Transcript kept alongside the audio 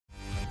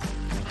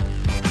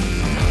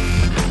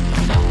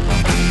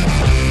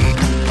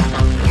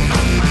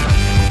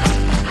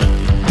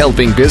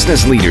helping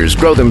business leaders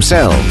grow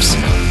themselves,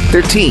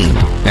 their team,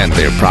 and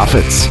their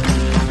profits.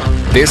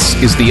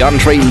 This is the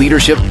Entree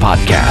Leadership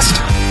Podcast.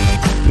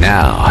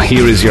 Now,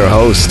 here is your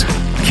host,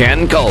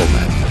 Ken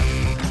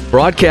Coleman.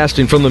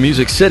 Broadcasting from the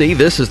Music City,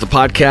 this is the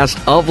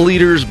podcast of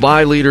leaders,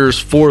 by leaders,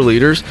 for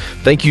leaders.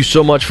 Thank you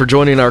so much for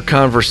joining our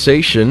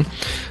conversation.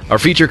 Our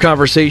feature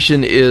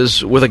conversation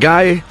is with a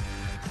guy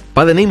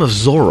by the name of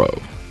Zoro.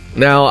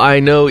 Now, I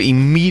know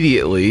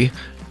immediately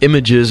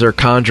images are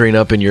conjuring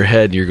up in your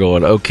head, and you're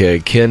going,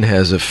 okay, Ken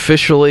has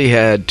officially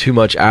had too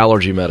much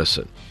allergy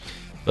medicine.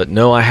 But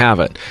no, I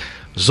haven't.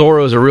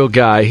 Zoro is a real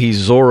guy. He's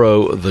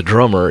Zoro the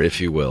drummer,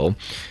 if you will.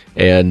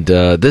 And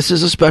this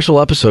is a special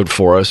episode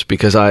for us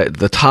because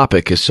the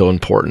topic is so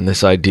important,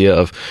 this idea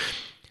of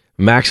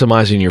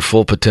maximizing your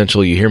full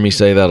potential. You hear me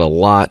say that a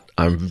lot.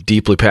 I'm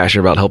deeply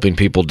passionate about helping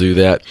people do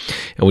that.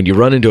 And when you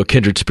run into a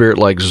kindred spirit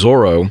like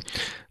Zoro,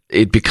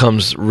 it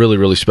becomes really,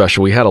 really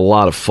special. We had a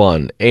lot of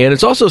fun. And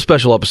it's also a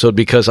special episode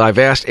because I've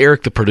asked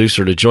Eric, the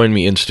producer, to join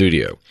me in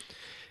studio.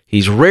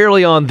 He's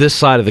rarely on this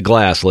side of the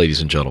glass,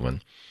 ladies and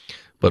gentlemen.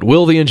 But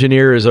Will, the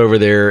engineer, is over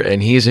there,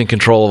 and he's in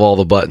control of all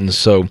the buttons,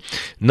 so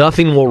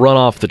nothing will run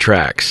off the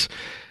tracks.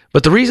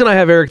 But the reason I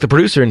have Eric, the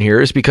producer, in here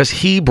is because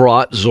he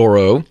brought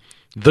Zoro,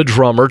 the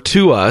drummer,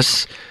 to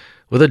us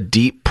with a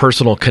deep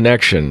personal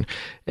connection.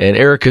 And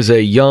Eric is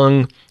a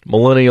young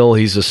millennial.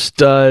 He's a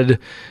stud.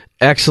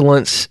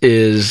 Excellence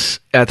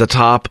is at the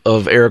top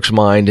of Eric's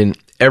mind in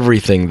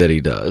everything that he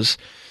does.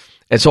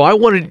 And so I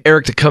wanted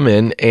Eric to come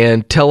in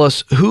and tell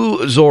us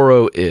who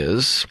Zoro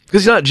is,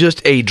 because he's not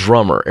just a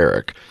drummer,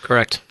 Eric.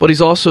 Correct. But he's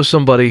also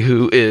somebody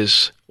who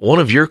is one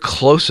of your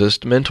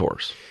closest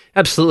mentors.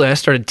 Absolutely. I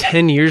started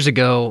 10 years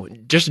ago,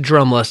 just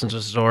drum lessons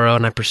with Zoro,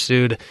 and I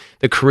pursued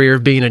the career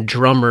of being a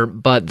drummer.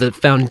 But the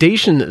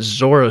foundation that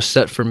Zoro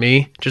set for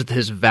me, just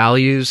his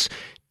values,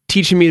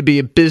 teaching me to be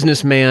a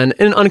businessman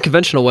in an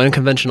unconventional way,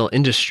 unconventional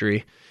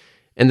industry.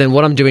 And then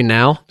what I'm doing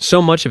now,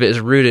 so much of it is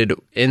rooted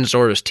in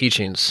Zoro's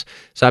teachings.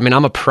 So, I mean,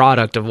 I'm a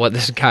product of what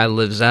this guy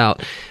lives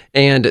out.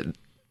 And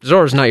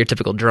Zoro's not your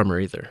typical drummer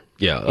either.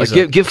 Yeah,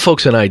 give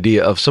folks an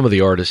idea of some of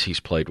the artists he's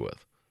played with.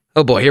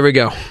 Oh boy, here we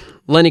go.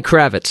 Lenny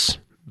Kravitz,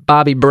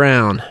 Bobby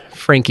Brown,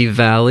 Frankie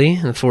Valli,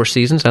 and the Four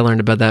Seasons. I learned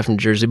about that from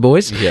Jersey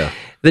Boys. Yeah.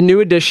 The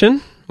New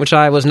Edition, which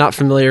I was not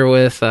familiar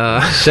with.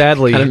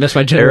 Sadly, I didn't miss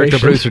my generation. Eric, the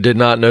producer, did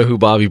not know who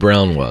Bobby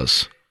Brown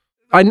was.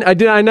 I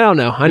now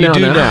know. You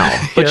do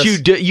now. But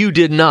yes. you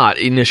did not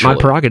initially.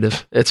 My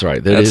prerogative. That's right.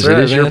 It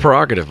is your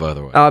prerogative, by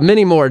the way.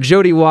 Many more.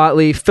 Jody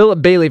Watley,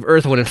 Philip Bailey of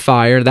Earth, Wind &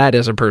 Fire. That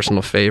is a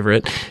personal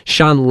favorite.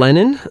 Sean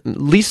Lennon,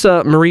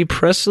 Lisa Marie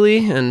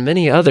Presley, and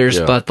many others.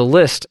 Yeah. But the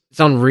list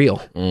is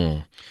unreal.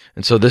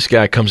 And so this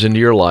guy comes into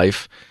your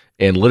life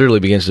and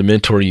literally begins to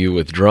mentor you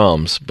with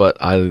drums. But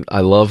I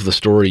love the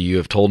story you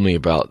have told me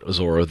about,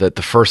 Zoro, that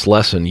the first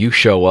lesson you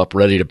show up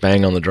ready to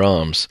bang on the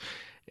drums.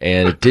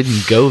 And it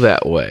didn't go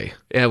that way.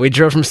 Yeah, we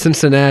drove from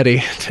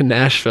Cincinnati to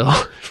Nashville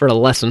for a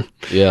lesson.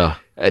 Yeah.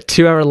 A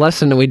 2-hour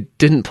lesson, and we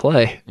didn't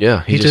play.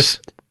 Yeah. He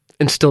just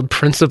instilled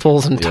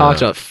principles and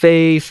talked about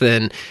faith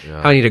and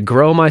how I need to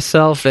grow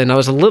myself. And I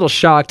was a little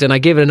shocked, and I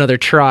gave it another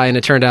try, and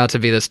it turned out to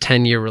be this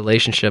 10-year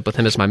relationship with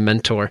him as my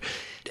mentor.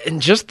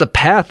 And just the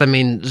path, I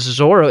mean,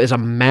 Zoro is a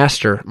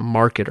master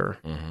marketer.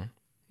 Mm-hmm.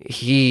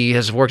 He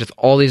has worked with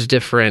all these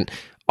different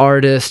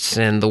artists,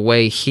 and the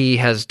way he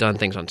has done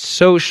things on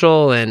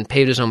social and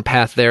paved his own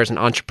path there as an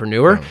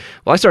entrepreneur.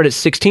 Well, I started at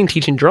 16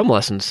 teaching drum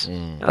lessons.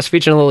 I was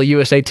featuring a little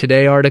USA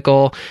Today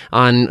article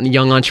on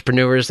young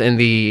entrepreneurs in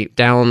the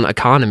down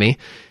economy.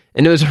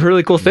 And it was a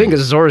really cool thing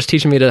because Zoro was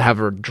teaching me to have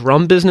a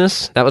drum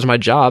business. That was my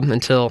job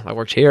until I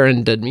worked here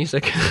and did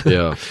music.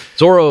 Yeah.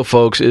 Zoro,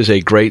 folks, is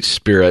a great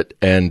spirit,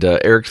 and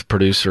Eric, the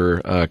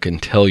producer, can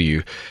tell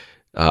you,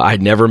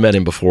 I'd never met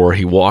him before.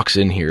 He walks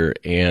in here,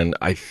 and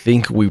I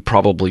think we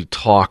probably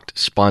talked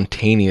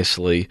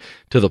spontaneously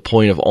to the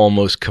point of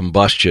almost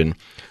combustion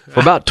for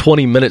about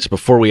 20 minutes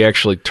before we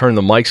actually turned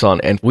the mics on,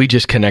 and we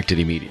just connected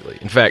immediately.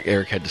 In fact,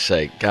 Eric had to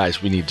say,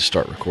 guys, we need to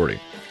start recording.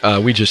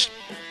 We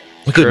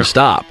couldn't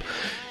stop.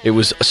 It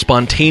was a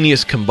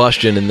spontaneous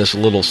combustion in this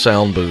little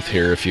sound booth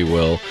here, if you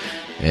will,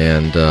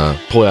 and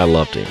boy, I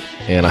loved him,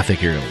 and I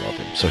think you're going to love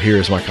him. So here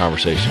is my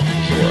conversation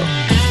with Zoro.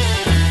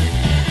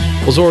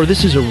 Well, Zoro,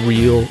 this is a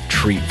real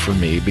treat for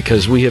me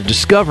because we have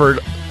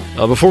discovered,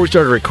 before we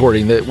started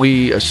recording, that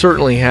we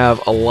certainly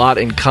have a lot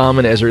in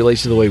common as it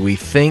relates to the way we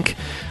think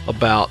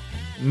about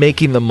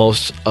making the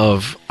most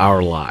of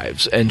our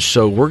lives. And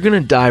so we're going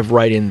to dive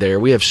right in there.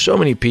 We have so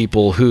many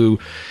people who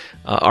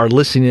are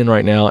listening in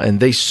right now, and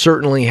they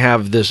certainly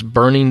have this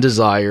burning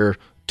desire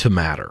to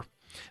matter.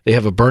 They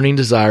have a burning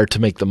desire to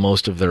make the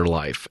most of their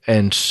life.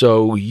 And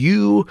so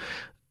you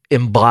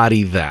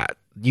embody that.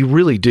 You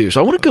really do.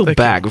 So I want to go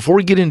back before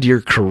we get into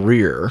your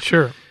career.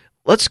 Sure.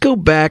 Let's go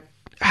back.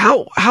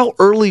 How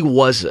early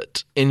was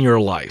it in your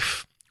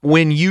life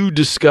when you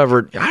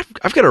discovered,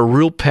 I've got a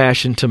real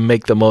passion to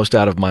make the most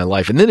out of my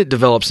life? And then it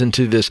develops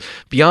into this,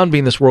 beyond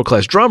being this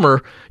world-class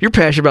drummer, you're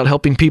passionate about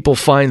helping people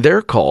find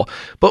their call.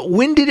 But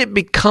when did it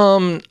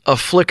become a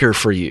flicker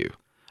for you?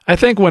 I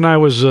think when I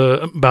was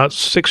about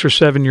 6 or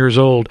 7 years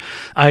old,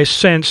 I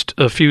sensed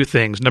a few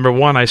things. Number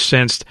one, I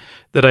sensed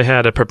that I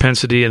had a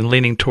propensity in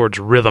leaning towards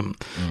rhythm.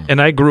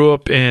 And I grew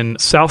up in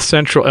South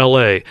Central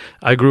L.A.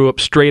 I grew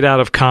up straight out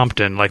of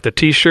Compton, like the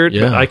T-shirt,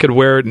 but I could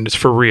wear it and it's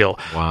for real.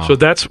 Wow. So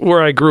that's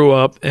where I grew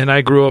up, and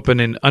I grew up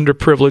in an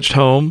underprivileged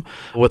home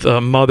with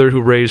a mother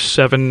who raised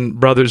 7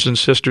 brothers and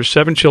sisters,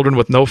 7 children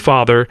with no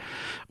father.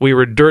 We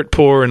were dirt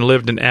poor and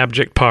lived in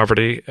abject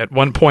poverty. At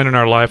one point in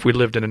our life, we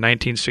lived in a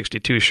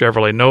 1962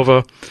 Chevrolet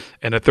Nova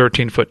and a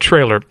 13-foot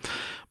trailer.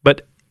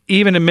 But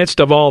even amidst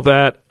of all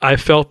that, I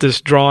felt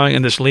this drawing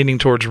and this leaning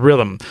towards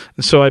rhythm.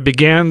 And so I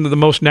began the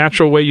most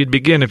natural way you'd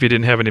begin if you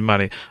didn't have any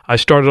money. I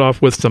started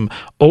off with some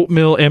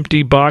oatmeal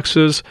empty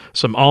boxes,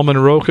 some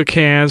almond roca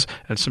cans,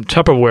 and some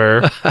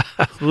Tupperware,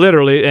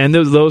 literally. And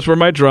those were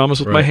my drums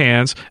with my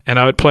hands. And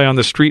I would play on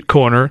the street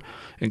corner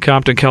in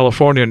Compton,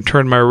 California, and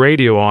turn my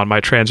radio on,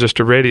 my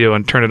transistor radio,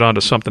 and turn it on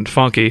to something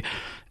funky.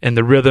 And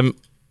the rhythm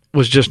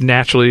was just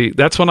naturally,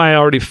 that's when I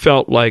already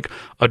felt like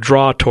a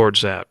draw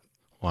towards that.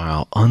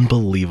 Wow,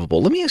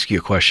 unbelievable. Let me ask you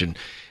a question.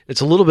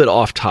 It's a little bit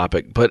off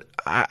topic, but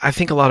I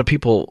think a lot of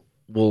people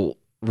will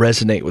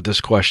resonate with this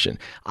question.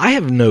 I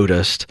have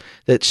noticed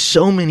that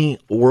so many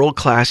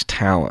world-class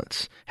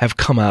talents have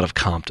come out of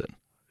Compton.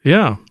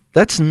 Yeah.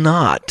 That's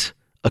not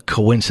a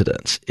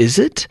coincidence, is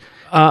it?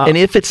 And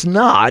if it's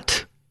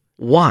not,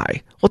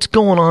 why? What's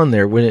going on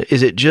there?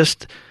 Is it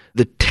just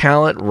the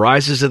talent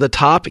rises to the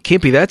top? It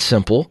can't be that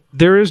simple.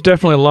 There is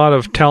definitely a lot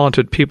of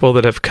talented people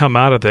that have come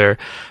out of there.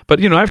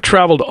 But, I've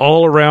traveled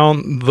all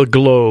around the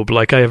globe.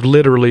 Like I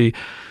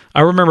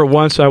remember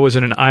once I was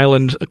in an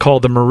island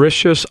called the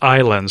Mauritius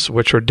Islands,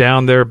 which are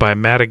down there by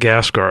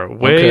Madagascar,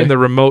 way in the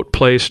remote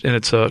place, and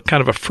it's a kind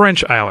of a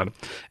French island.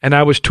 And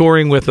I was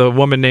touring with a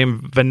woman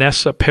named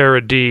Vanessa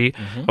Paradis.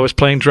 I was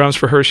playing drums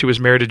for her. She was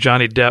married to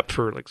Johnny Depp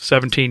for like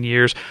 17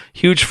 years,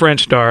 huge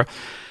French star.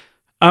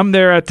 I'm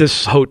there at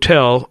this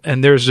hotel,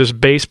 and there's this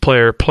bass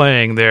player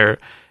playing there,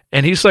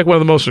 and he's like one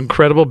of the most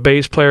incredible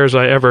bass players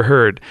I ever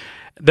heard.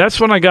 That's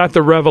when I got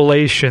the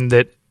revelation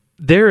that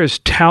there is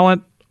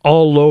talent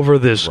all over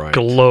this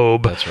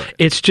globe. That's right.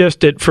 It's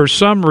just that for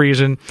some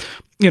reason,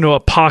 a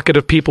pocket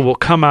of people will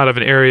come out of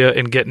an area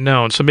and get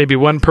known. So maybe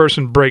one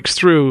person breaks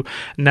through,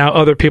 now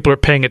other people are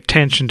paying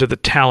attention to the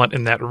talent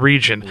in that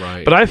region.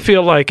 Right. But I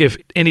feel like if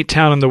any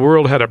town in the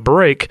world had a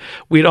break,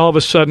 we'd all of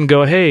a sudden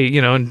go, hey,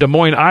 in Des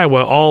Moines,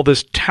 Iowa, all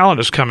this talent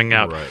is coming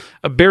out.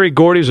 Right. Barry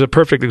Gordy is a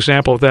perfect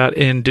example of that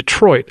in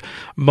Detroit.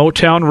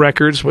 Motown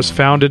Records was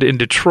founded in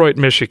Detroit,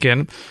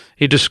 Michigan.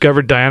 He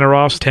discovered Diana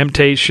Ross,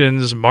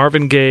 Temptations,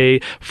 Marvin Gaye,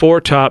 Four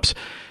Tops.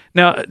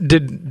 Now,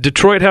 did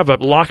Detroit have a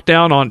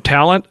lockdown on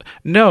talent?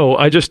 No,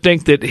 I just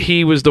think that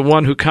he was the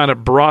one who kind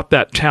of brought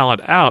that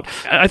talent out.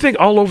 I think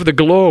all over the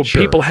globe,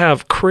 people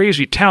have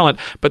crazy talent,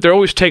 but there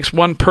always takes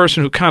one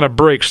person who kind of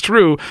breaks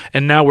through,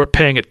 and now we're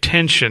paying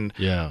attention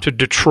to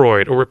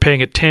Detroit, or we're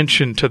paying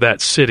attention to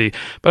that city.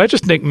 But I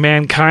just think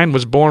mankind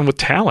was born with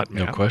talent,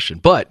 man. No question.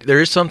 But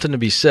there is something to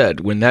be said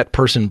when that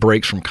person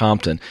breaks from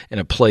Compton in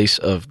a place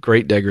of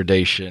great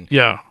degradation.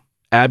 Yeah.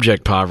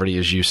 Abject poverty,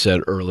 as you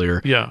said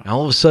earlier. Yeah. And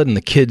all of a sudden,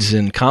 the kids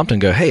in Compton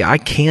go, hey, I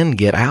can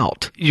get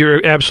out.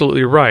 You're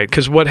absolutely right.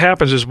 Because what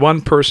happens is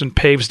one person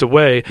paves the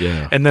way,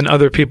 and then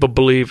other people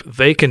believe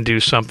they can do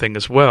something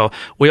as well.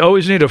 We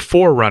always need a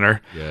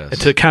forerunner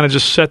to kind of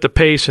just set the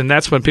pace, and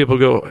that's when people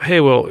go, hey,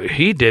 well,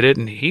 he did it,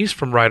 and he's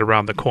from right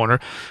around the corner.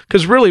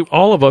 Because really,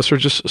 all of us are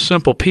just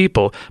simple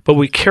people, but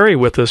we carry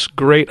with us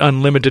great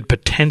unlimited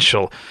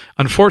potential.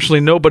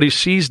 Unfortunately, nobody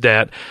sees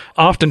that.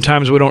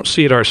 Oftentimes, we don't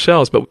see it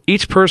ourselves, but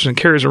each person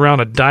carries around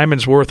a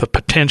diamond's worth of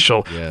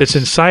potential that's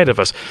inside of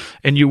us.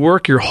 And you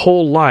work your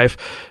whole life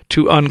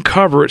to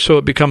uncover it so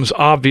it becomes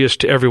obvious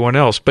to everyone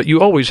else. But you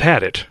always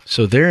had it.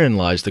 So therein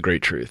lies the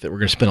great truth that we're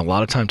going to spend a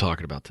lot of time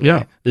talking about today.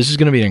 Yeah. This is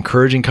going to be an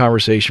encouraging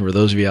conversation for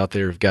those of you out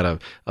there who've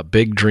got a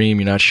big dream.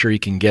 You're not sure you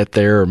can get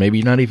there, or maybe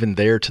you're not even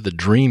there to the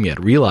dream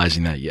yet,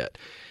 realizing that yet.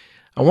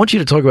 I want you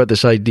to talk about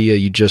this idea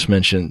you just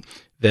mentioned,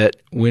 that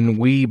when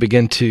we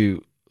begin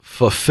to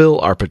fulfill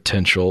our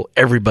potential,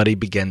 everybody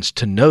begins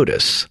to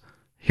notice.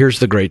 Here's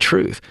the great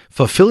truth.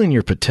 Fulfilling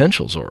your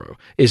potential, Zoro,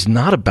 is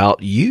not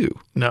about you.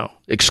 No.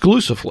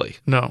 Exclusively.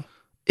 No.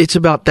 It's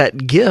about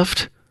that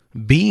gift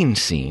being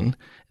seen,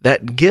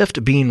 that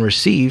gift being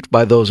received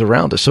by those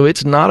around us. So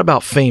it's not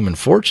about fame and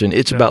fortune.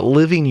 It's about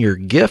living your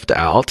gift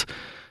out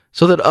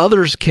so that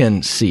others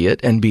can see it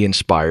and be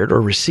inspired or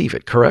receive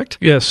it, correct?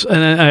 Yes,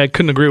 and I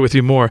couldn't agree with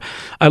you more.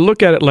 I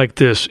look at it like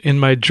this. In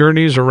my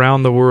journeys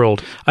around the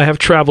world, I have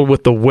traveled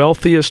with the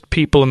wealthiest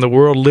people in the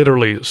world,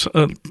 literally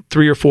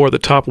 3 or 4 of the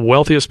top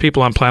wealthiest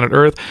people on planet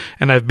Earth,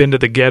 and I've been to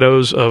the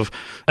ghettos of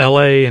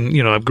L.A., and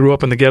I grew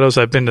up in the ghettos.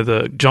 I've been to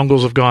the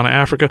jungles of Ghana,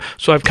 Africa.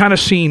 So I've kind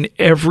of seen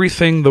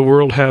everything the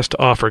world has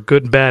to offer,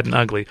 good, bad, and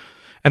ugly.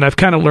 And I've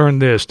kind of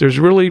learned this. There's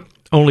really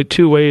only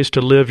 2 ways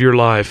to live your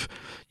life.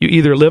 You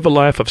either live a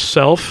life of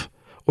self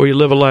or you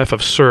live a life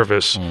of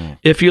service.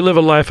 If you live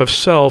a life of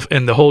self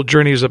and the whole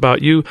journey is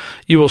about you,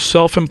 you will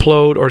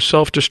self-implode or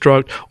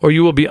self-destruct, or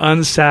you will be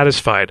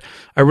unsatisfied.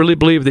 I really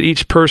believe that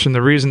each person,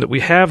 the reason that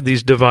we have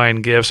these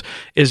divine gifts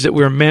is that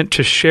we're meant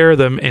to share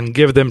them and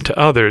give them to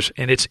others.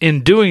 And it's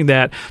in doing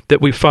that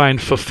that we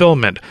find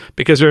fulfillment.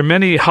 Because there are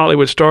many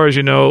Hollywood stars,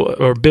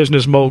 or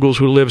business moguls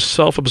who live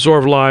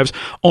self-absorbed lives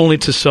only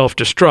to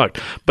self-destruct.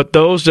 But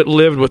those that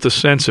lived with a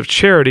sense of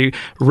charity,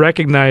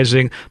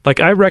 recognizing, like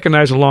I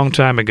recognized a long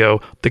time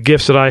ago, the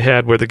gifts that I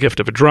had were the gift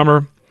of a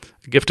drummer,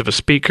 a gift of a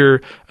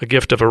speaker, a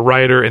gift of a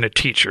writer, and a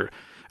teacher.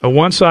 And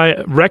once I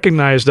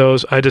recognized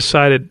those, I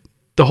decided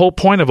the whole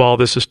point of all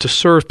this is to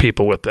serve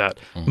people with that.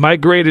 My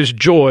greatest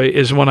joy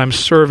is when I'm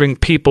serving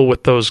people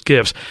with those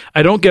gifts.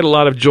 I don't get a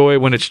lot of joy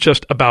when it's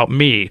just about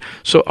me.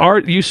 So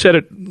you said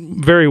it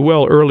very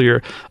well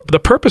earlier. The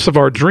purpose of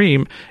our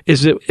dream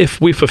is that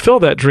if we fulfill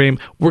that dream,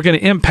 we're going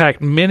to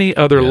impact many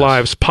other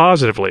lives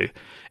positively.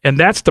 And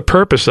that's the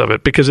purpose of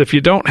it, because if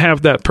you don't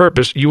have that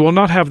purpose, you will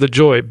not have the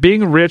joy.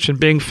 Being rich and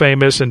being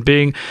famous and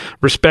being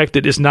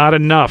respected is not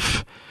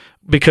enough.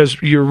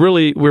 Because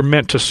we're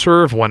meant to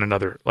serve one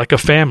another like a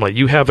family.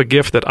 You have a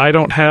gift that I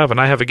don't have, and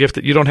I have a gift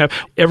that you don't have.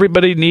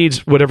 Everybody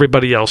needs what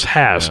everybody else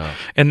has. Yeah.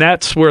 And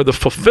that's where the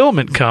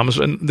fulfillment comes.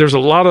 And there's a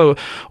lot of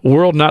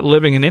world not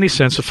living in any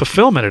sense of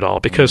fulfillment at all,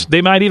 because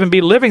they might even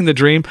be living the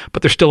dream,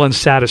 but they're still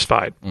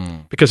unsatisfied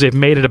because they've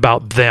made it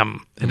about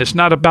them. And it's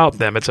not about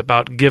them. It's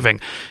about giving.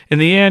 In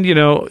the end,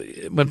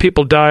 when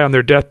people die on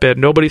their deathbed,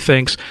 nobody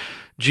thinks,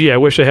 gee, I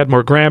wish I had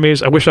more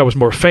Grammys. I wish I was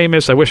more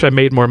famous. I wish I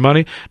made more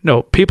money.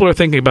 No, people are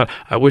thinking about,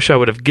 I wish I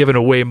would have given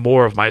away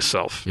more of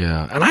myself.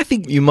 Yeah, and I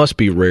think you must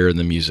be rare in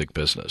the music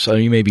business. I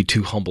mean, you may be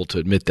too humble to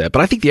admit that,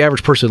 but I think the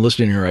average person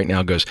listening here right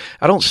now goes,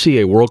 I don't see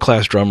a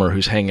world-class drummer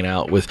who's hanging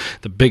out with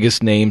the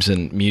biggest names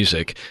in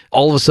music,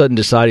 all of a sudden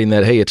deciding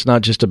that, hey, it's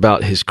not just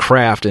about his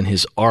craft and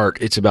his art,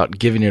 it's about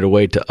giving it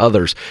away to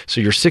others. So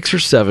you're 6 or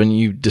 7,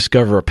 you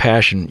discover a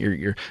passion,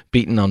 you're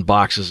beating on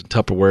boxes and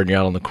Tupperware and you're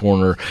out on the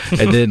corner,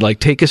 and then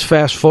take us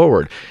fast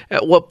forward.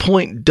 At what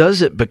point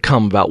does it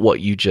become about what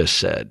you just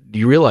said? Do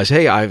you realize,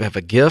 hey, I have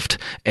a gift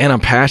and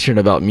I'm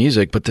passionate about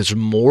music, but there's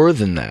more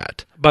than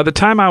that? By the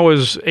time I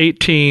was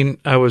 18,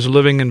 I was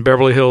living in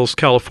Beverly Hills,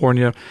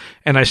 California,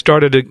 and I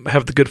started to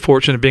have the good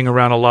fortune of being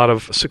around a lot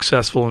of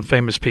successful and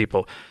famous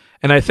people.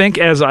 And I think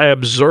as I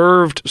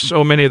observed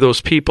so many of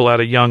those people at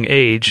a young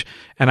age,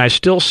 and I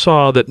still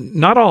saw that,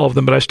 not all of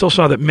them, but I still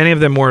saw that many of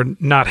them were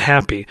not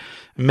happy.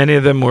 Many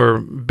of them were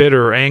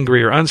bitter or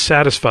angry or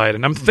unsatisfied.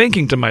 And I'm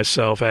thinking to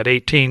myself at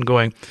 18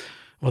 going,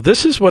 well,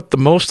 this is what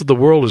most of the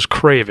world is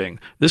craving.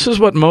 This is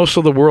what most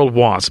of the world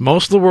wants.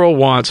 Most of the world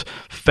wants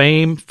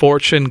fame,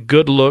 fortune,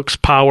 good looks,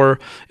 power,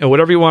 and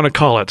whatever you want to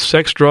call it,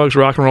 sex, drugs,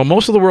 rock and roll.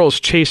 Most of the world is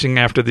chasing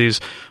after these,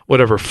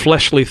 whatever,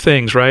 fleshly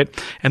things, right?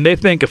 And they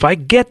think, if I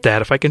get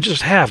that, if I can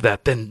just have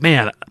that, then,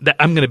 man,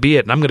 I'm going to be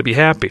it, and I'm going to be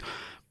happy.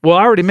 Well,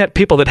 I already met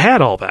people that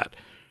had all that,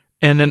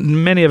 and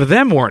then many of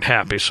them weren't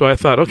happy. So I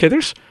thought, okay,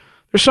 there's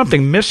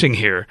something missing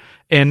here.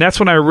 And that's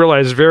when I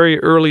realized very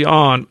early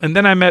on. And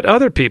then I met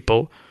other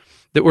people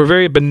that were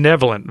very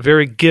benevolent,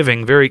 very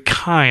giving, very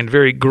kind,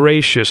 very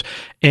gracious.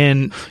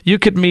 And you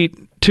could meet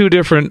 2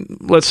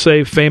 different, let's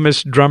say,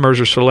 famous drummers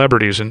or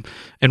celebrities, and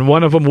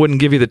one of them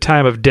wouldn't give you the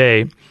time of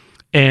day.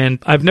 And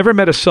I've never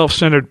met a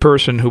self-centered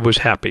person who was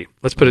happy.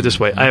 Let's put it this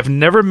way. I have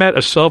never met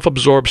a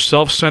self-absorbed,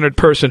 self-centered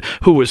person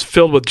who was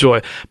filled with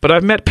joy. But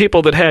I've met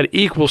people that had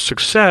equal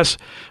success,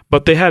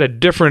 but they had a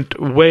different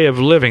way of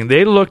living.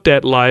 They looked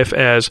at life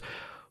as,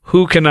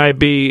 who can I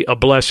be a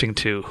blessing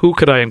to? Who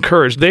could I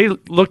encourage? They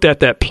looked at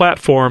that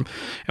platform,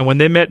 and when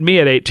they met me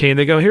at 18,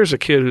 they go, here's a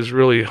kid who's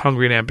really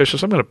hungry and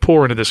ambitious. I'm going to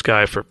pour into this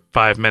guy for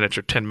 5 minutes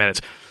or 10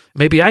 minutes.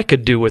 Maybe I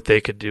could do what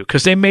they could do,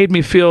 because they made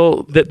me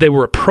feel that they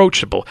were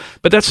approachable.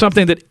 But that's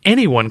something that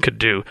anyone could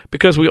do,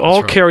 because we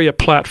all carry a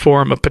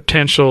platform of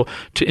potential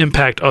to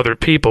impact other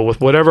people with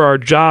whatever our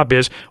job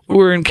is.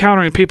 We're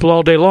encountering people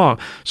all day long.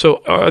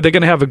 So are they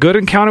going to have a good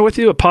encounter with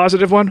you, a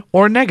positive one,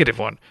 or a negative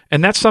one?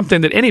 And that's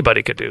something that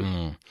anybody could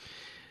do.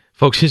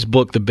 Folks, his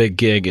book, The Big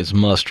Gig, is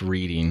must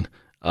reading.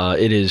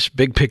 It is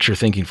Big Picture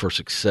Thinking for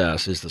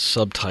Success is the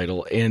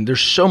subtitle, and there's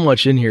so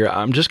much in here.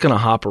 I'm just going to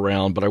hop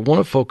around, but I want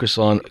to focus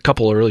on a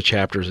couple of early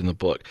chapters in the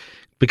book,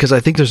 because I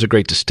think there's a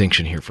great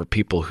distinction here for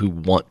people who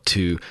want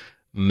to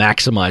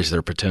maximize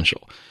their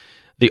potential.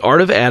 The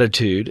Art of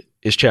Attitude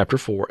is chapter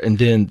 4, and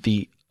then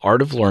the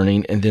Art of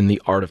Learning, and then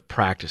the Art of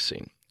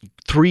Practicing.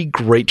 3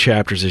 great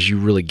chapters as you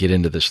really get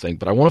into this thing,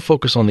 but I want to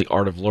focus on the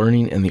Art of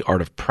Learning and the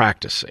Art of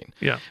Practicing.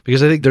 Yeah.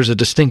 Because I think there's a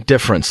distinct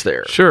difference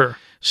there. Sure.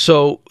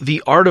 So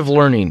the art of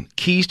learning,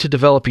 keys to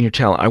developing your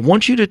talent. I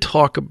want you to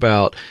talk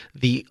about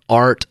the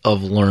art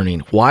of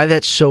learning, why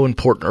that's so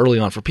important early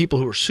on. For people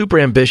who are super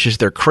ambitious,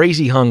 they're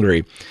crazy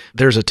hungry,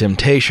 there's a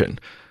temptation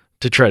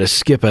to try to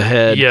skip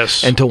ahead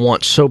and to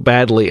want so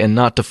badly and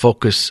not to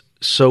focus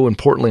so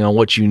importantly on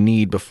what you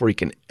need before you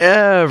can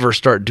ever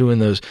start doing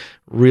those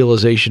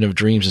realization of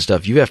dreams and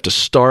stuff. You have to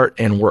start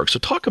and work. So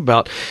talk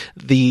about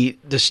the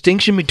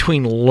distinction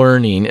between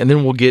learning, and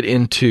then we'll get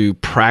into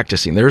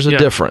practicing. There's a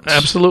difference.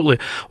 Absolutely.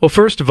 Well,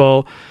 first of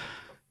all,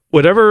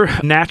 whatever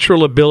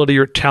natural ability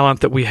or talent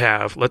that we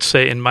have, let's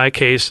say in my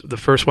case, the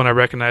first one I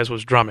recognized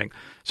was drumming.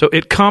 So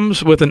it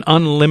comes with an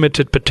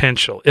unlimited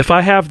potential. If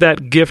I have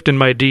that gift in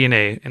my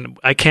DNA, and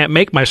I can't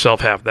make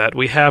myself have that,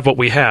 we have what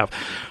we have.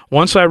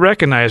 Once I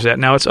recognize that,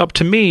 now it's up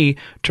to me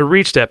to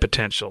reach that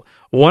potential.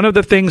 One of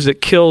the things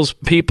that kills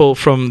people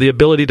from the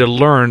ability to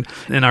learn,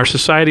 and our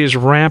society is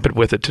rampant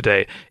with it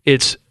today,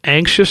 it's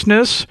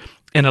anxiousness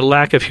and a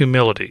lack of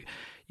humility.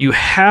 You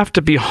have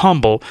to be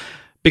humble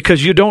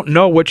because you don't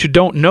know what you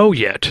don't know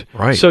yet.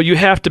 Right. So you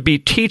have to be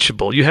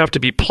teachable. You have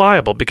to be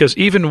pliable, because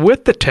even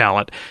with the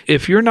talent,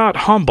 if you're not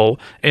humble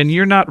and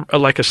you're not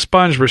like a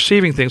sponge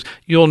receiving things,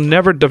 you'll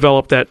never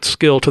develop that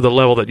skill to the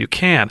level that you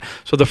can.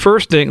 So the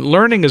first thing,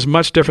 learning is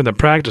much different than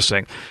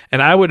practicing.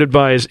 And I would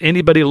advise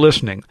anybody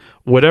listening,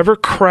 whatever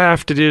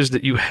craft it is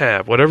that you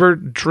have, whatever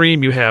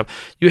dream you have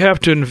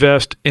to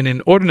invest an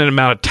inordinate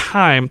amount of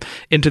time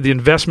into the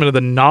investment of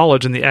the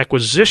knowledge and the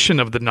acquisition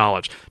of the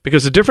knowledge.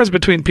 Because the difference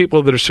between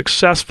people that are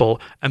successful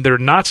and they're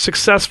not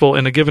successful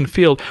in a given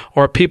field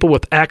are people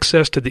with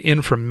access to the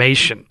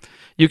information.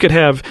 You could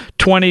have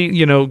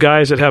 20,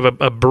 guys that have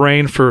a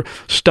brain for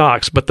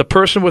stocks, but the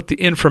person with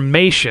the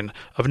information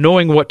of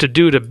knowing what to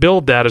do to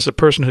build that is the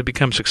person who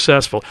becomes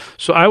successful.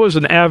 So I was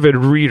an avid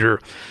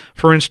reader.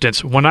 For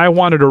instance, when I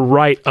wanted to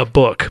write a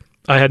book,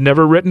 I had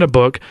never written a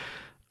book.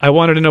 I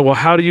wanted to know, well,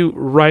 how do you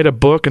write a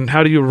book, and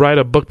how do you write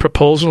a book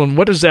proposal, and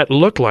what does that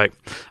look like?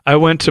 I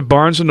went to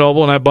Barnes &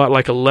 Noble and I bought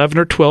like 11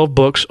 or 12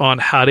 books on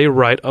how to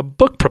write a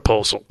book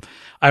proposal.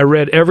 I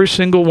read every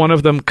single one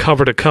of them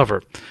cover to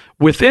cover.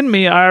 Within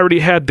me, I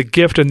already had the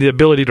gift and the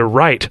ability to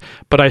write,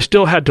 but I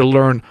still had to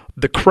learn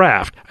the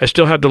craft. I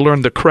still had to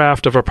learn the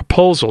craft of a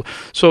proposal.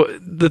 So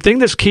the thing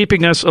that's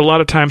keeping us a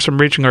lot of times from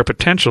reaching our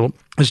potential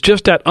is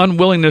just that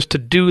unwillingness to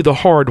do the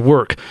hard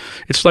work.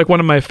 It's like one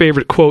of my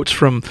favorite quotes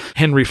from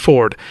Henry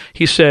Ford.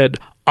 He said,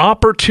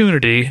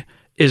 "Opportunity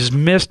is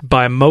missed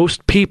by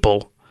most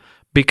people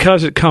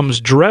because it comes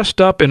dressed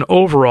up in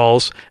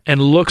overalls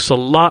and looks a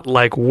lot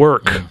like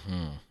work."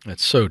 Mm-hmm.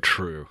 That's so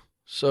true.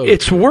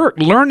 It's work.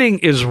 Learning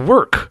is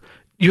work.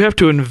 You have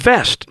to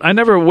invest. I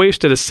never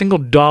wasted a single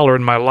dollar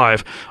in my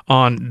life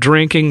on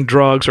drinking,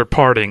 drugs, or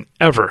partying,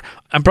 ever.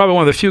 I'm probably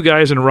one of the few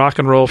guys in rock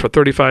and roll for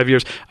 35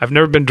 years. I've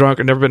never been drunk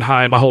or never been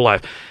high in my whole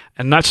life.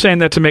 And not saying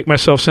that to make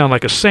myself sound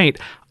like a saint.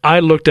 I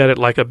looked at it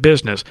like a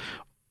business.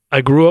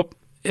 I grew up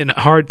in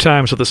hard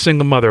times with a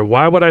single mother.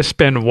 Why would I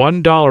spend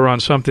 $1 on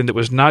something that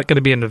was not going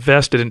to be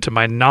invested into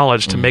my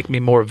knowledge to make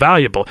me more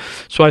valuable?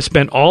 So I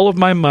spent all of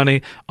my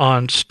money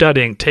on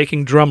studying,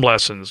 taking drum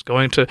lessons,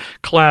 going to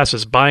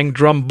classes, buying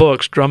drum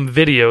books, drum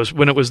videos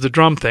when it was the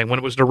drum thing. When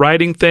it was the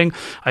writing thing,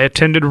 I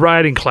attended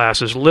writing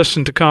classes,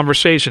 listened to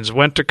conversations,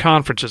 went to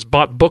conferences,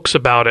 bought books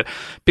about it,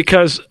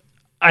 because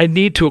I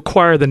need to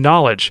acquire the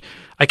knowledge.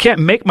 I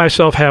can't make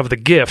myself have the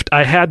gift.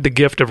 I had the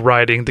gift of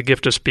writing, the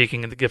gift of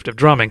speaking, and the gift of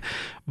drumming,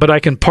 but I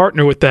can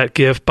partner with that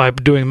gift by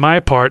doing my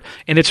part,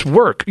 and it's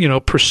work,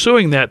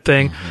 pursuing that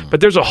thing. Mm-hmm.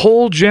 But there's a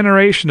whole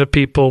generation of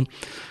people,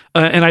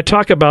 and I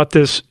talk about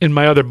this in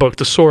my other book,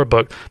 the Zoro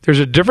book. There's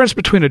a difference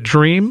between a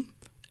dream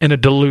and a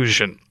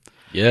delusion.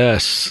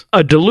 Yes.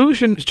 A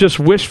delusion is just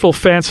wishful,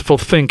 fanciful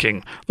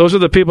thinking. Those are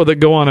the people that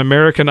go on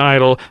American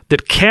Idol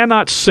that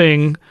cannot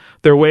sing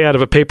their way out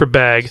of a paper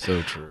bag.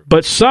 So true.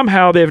 But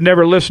somehow they've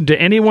never listened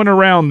to anyone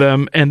around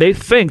them, and they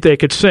think they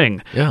could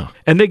sing. Yeah.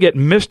 And they get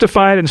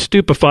mystified and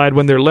stupefied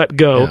when they're let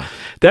go. Yeah.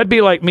 That'd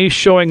be like me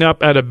showing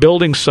up at a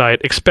building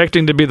site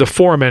expecting to be the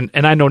foreman,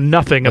 and I know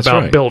nothing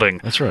about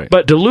building. That's right.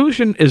 But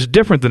delusion is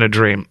different than a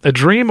dream. A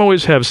dream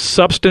always has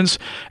substance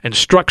and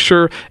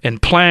structure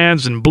and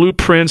plans and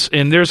blueprints,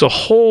 and there's a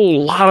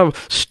whole lot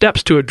of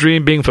steps to a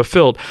dream being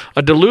fulfilled.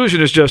 A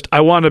delusion is just, I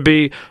want to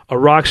be a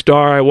rock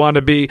star, I want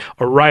to be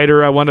a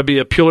writer, I want to be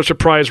a Pulitzer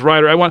Prize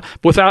writer,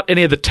 without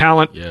any of the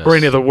talent or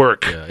any of the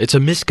work. Yeah. It's a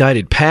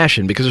misguided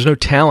passion because there's no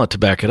talent to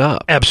back it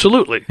up.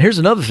 Absolutely. Here's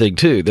another thing,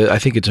 too, that I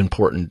think it's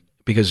important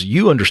because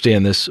you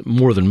understand this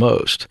more than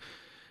most.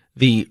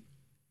 The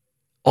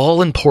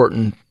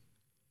all-important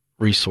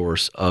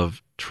resource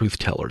of truth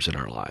tellers in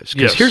our lives.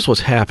 Because here's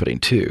what's happening,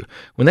 too.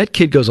 When that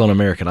kid goes on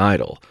American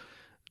Idol,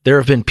 there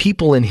have been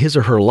people in his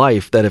or her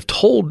life that have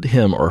told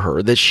him or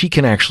her that she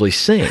can actually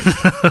sing.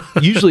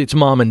 Usually it's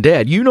mom and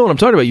dad. You know what I'm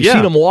talking about. You've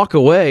seen them walk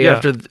away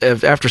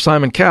after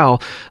Simon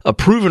Cowell, a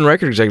proven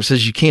record executive,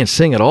 says you can't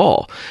sing at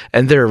all.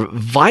 And they're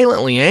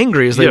violently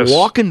angry as they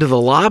walk into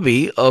the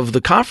lobby of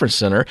the conference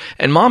center,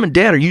 and mom and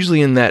dad are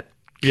usually in that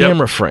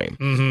camera frame.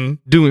 Mm-hmm.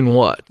 Doing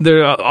what?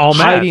 They're all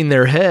mad. Hiding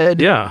their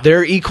head. Yeah.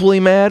 They're equally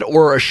mad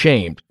or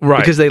ashamed. Right.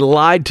 Because they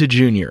lied to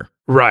Junior.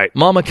 Right.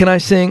 Mama, can I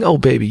sing? Oh,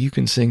 baby, you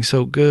can sing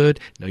so good.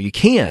 No, you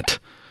can't.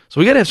 So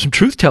we got to have some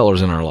truth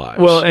tellers in our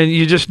lives. Well, and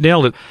you just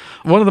nailed it.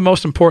 One of the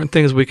most important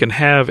things we can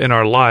have in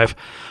our life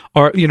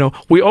are,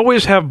 we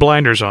always have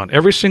blinders on.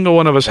 Every single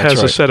one of us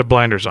has a set of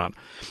blinders on.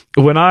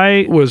 When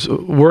I was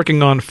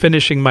working on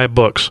finishing my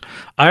books,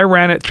 I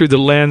ran it through the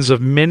lens of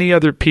many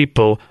other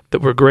people that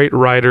were great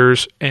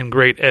writers and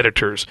great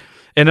editors.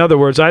 In other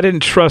words, I didn't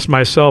trust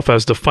myself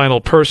as the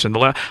final person.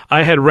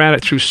 I had ran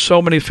it through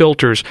so many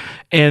filters,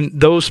 and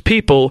those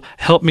people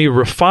helped me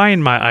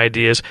refine my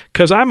ideas,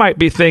 because I might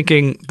be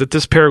thinking that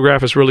this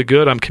paragraph is really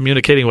good. I'm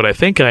communicating what I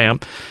think I am.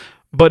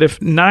 But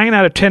if 9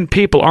 out of 10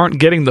 people aren't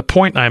getting the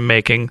point I'm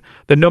making,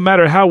 then no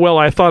matter how well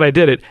I thought I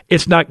did it,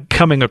 it's not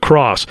coming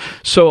across.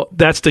 So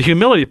that's the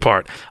humility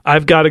part.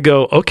 I've got to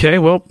go, okay,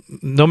 well,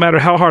 no matter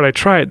how hard I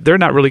try it, they're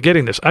not really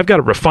getting this. I've got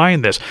to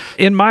refine this.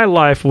 In my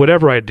life,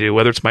 whatever I do,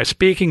 whether it's my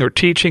speaking or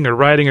teaching or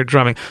writing or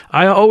drumming,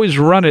 I always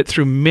run it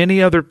through many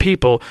other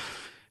people.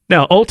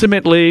 Now,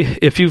 ultimately,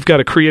 if you've got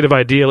a creative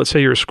idea, let's say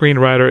you're a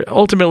screenwriter,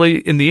 ultimately,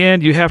 in the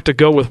end, you have to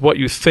go with what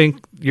you think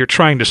you're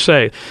trying to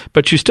say.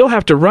 But you still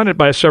have to run it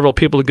by several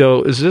people to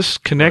go, is this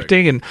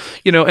connecting?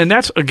 Right. And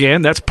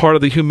that's part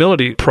of the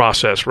humility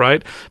process,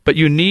 right? But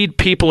you need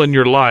people in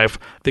your life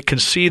that can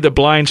see the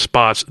blind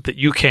spots that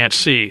you can't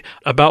see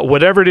about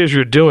whatever it is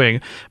you're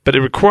doing, but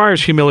it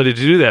requires humility to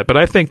do that. But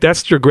I think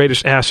that's your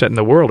greatest asset in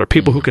the world, are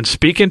people who can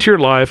speak into your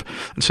life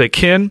and say,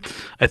 Ken,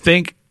 I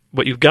think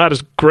what you've got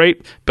is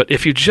great, but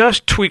if you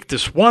just tweak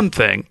this one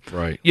thing,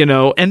 right,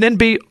 and then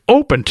be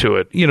open to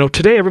it.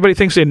 Today everybody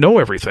thinks they know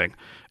everything,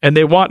 and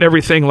they want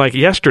everything like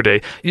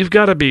yesterday. You've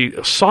got to be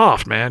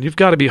soft, man. You've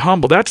got to be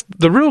humble. That's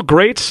the real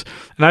greats,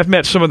 and I've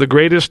met some of the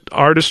greatest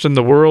artists in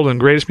the world and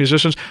greatest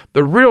musicians.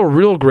 The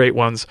real great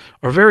ones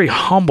are very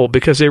humble,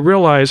 because they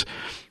realize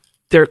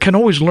they can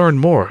always learn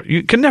more.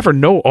 You can never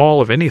know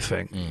all of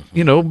anything,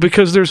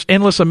 because there's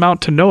endless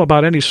amount to know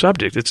about any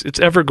subject. It's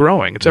ever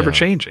growing. It's ever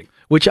changing.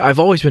 Which I've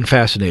always been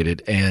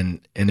fascinated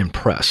and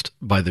impressed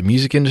by the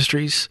music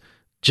industry's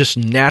just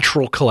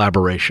natural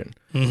collaboration.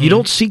 Mm-hmm. You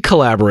don't see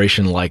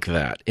collaboration like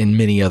that in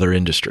many other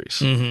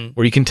industries,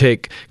 where you can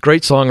take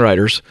great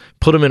songwriters,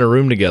 put them in a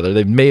room together.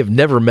 They may have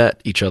never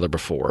met each other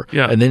before.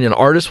 Yeah. And then an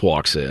artist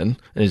walks in,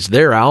 and it's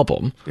their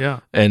album. Yeah.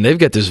 And they've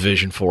got this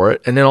vision for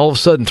it. And then all of a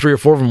sudden, 3 or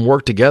 4 of them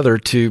work together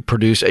to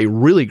produce a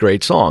really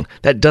great song.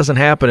 That doesn't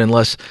happen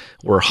unless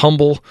we're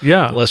humble,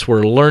 unless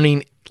we're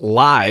learning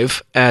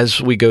live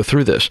as we go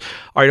through this.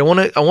 All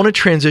right, I want to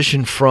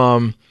transition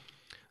from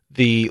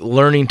the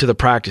learning to the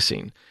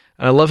practicing.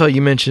 And I love how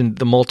you mentioned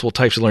the multiple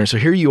types of learning. So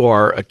here you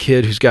are, a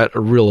kid who's got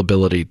a real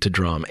ability to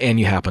drum, and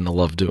you happen to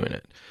love doing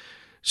it.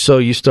 So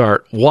you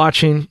start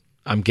watching,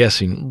 I'm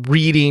guessing,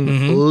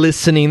 reading,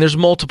 listening. There's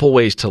multiple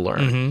ways to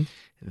learn.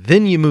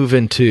 Then you move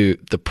into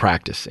the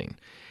practicing.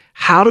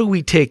 How do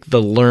we take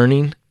the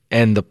learning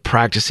and the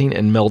practicing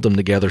and meld them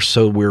together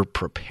so we're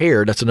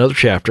prepared? That's another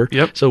chapter.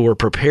 Yep. So we're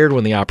prepared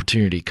when the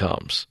opportunity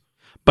comes.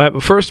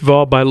 But first of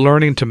all, by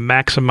learning to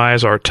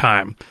maximize our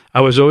time. I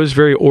was always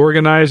very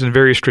organized and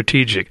very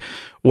strategic.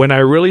 When I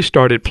really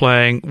started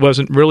playing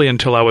wasn't really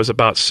until I was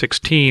about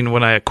 16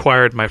 when I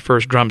acquired my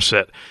first drum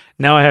set.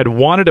 Now, I had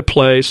wanted to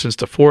play since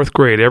the 4th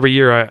grade. Every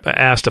year I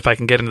asked if I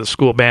can get into the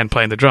school band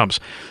playing the drums.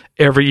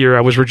 Every year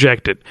I was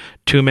rejected.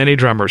 Too many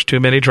drummers.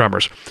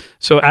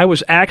 So I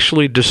was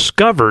actually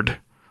discovered,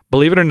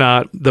 believe it or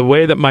not, the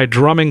way that my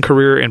drumming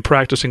career and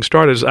practicing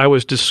started is I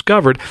was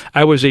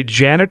a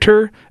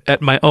janitor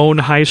at my own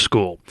high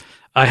school.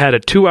 I had a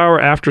 2-hour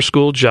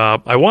after-school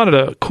job. I wanted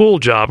a cool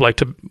job, like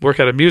to work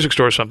at a music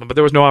store or something, but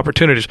there was no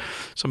opportunities.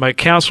 So my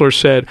counselor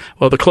said,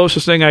 well, the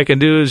closest thing I can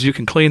do is you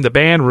can clean the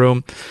band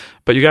room,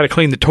 but you got to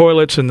clean the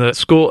toilets in the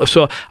school.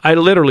 So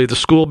the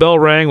school bell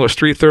rang, it was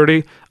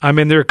 3:30. I'm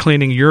in there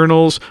cleaning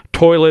urinals,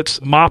 toilets,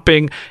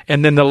 mopping,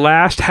 and then the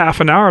last half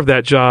an hour of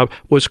that job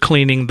was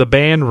cleaning the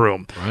band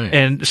room. Right.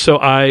 And so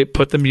I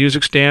put the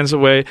music stands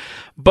away,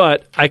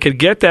 but I could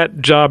get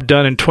that job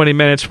done in 20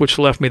 minutes, which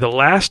left me the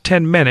last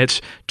 10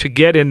 minutes to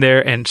get in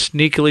there and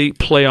sneakily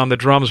play on the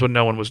drums when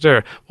no one was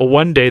there. Well,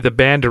 one day the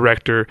band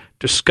director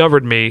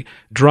discovered me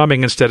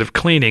drumming instead of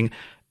cleaning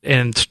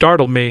and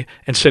startled me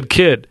and said,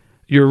 "Kid,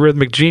 you're a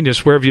rhythmic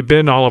genius. Where have you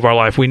been all of our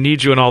life? We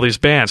need you in all these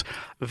bands."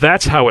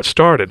 That's how it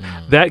started.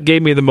 That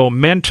gave me the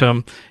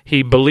momentum.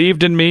 He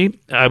believed in me.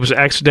 I was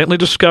accidentally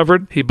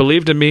discovered. He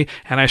believed in me,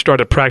 and I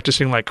started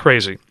practicing like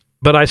crazy.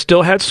 But I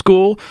still had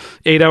school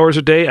 8 hours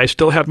a day. I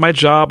still had my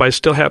job. I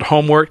still had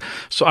homework.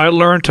 So I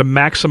learned to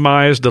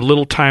maximize the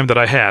little time that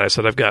I had. I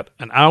said, I've got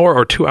an hour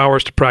or 2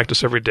 hours to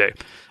practice every day.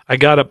 I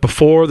got up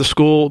before the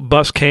school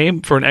bus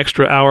came for an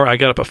extra hour. I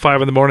got up at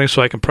 5 in the morning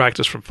so I can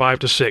practice from 5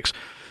 to 6.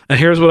 And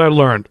here's what I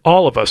learned.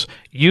 All of us,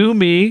 you,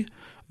 me,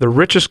 the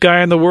richest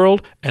guy in the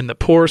world, and the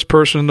poorest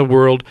person in the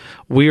world,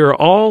 we are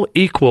all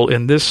equal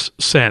in this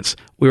sense.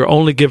 We are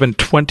only given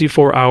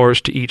 24 hours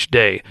to each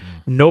day.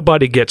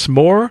 Nobody gets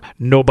more,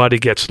 nobody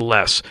gets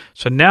less.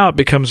 So now it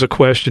becomes a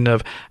question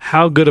of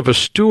how good of a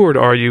steward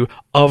are you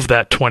of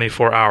that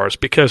 24 hours?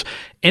 Because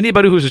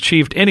anybody who's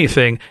achieved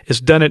anything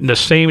has done it in the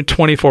same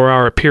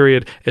 24-hour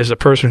period as the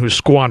person who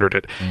squandered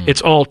it.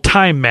 It's all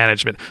time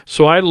management.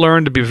 So I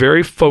learned to be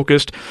very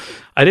focused.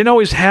 I didn't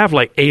always have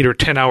like 8 or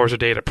 10 hours a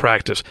day to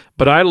practice,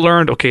 but I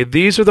learned, okay,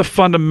 these are the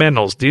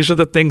fundamentals. These are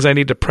the things I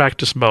need to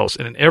practice most.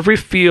 And in every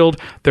field,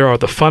 there are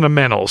the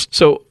fundamentals.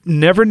 So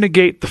never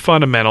negate the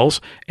fundamentals,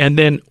 and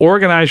then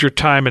organize your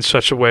time in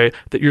such a way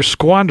that you're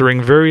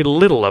squandering very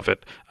little of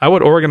it. I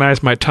would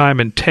organize my time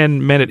in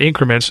 10-minute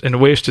increments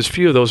and waste as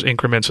few of those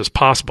increments as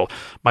possible.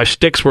 My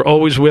sticks were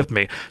always with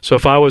me. So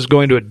if I was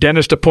going to a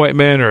dentist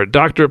appointment or a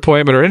doctor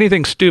appointment or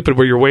anything stupid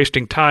where you're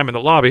wasting time in the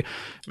lobby,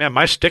 man,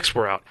 my sticks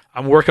were out.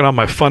 I'm working on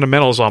my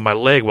fundamentals on my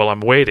leg while I'm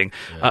waiting.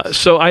 Yes.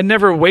 So I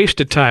never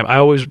wasted time. I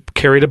always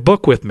carried a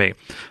book with me.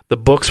 The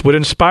books would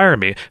inspire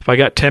me. If I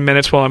got 10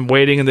 minutes while I'm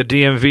waiting in the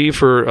DMV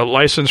for a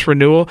license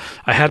renewal,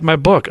 I had my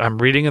book. I'm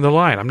reading in the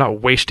line. I'm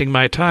not wasting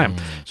my time.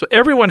 So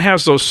everyone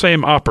has those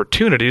same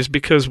opportunities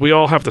because we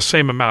all have the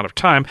same amount of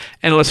time.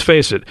 And let's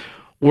face it,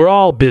 we're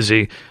all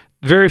busy.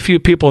 Very few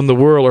people in the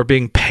world are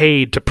being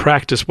paid to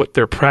practice what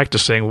they're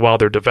practicing while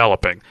they're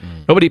developing.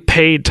 Nobody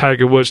paid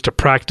Tiger Woods to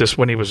practice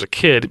when he was a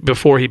kid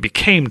before he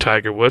became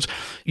Tiger Woods.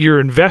 You're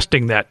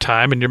investing that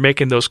time and you're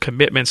making those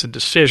commitments and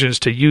decisions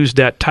to use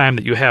that time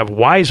that you have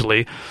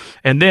wisely,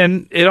 and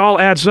then it all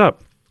adds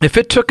up. If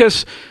it took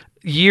us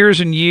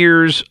years and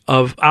years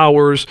of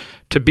hours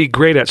to be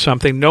great at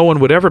something, no one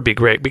would ever be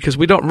great because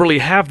we don't really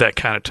have that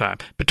kind of time.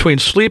 Between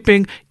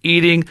sleeping,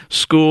 eating,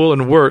 school,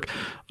 and work,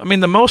 I mean,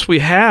 the most we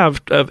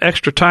have of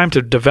extra time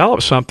to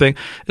develop something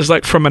is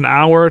like from an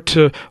hour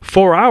to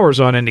 4 hours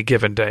on any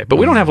given day. But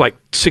we don't have like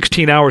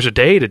 16 hours a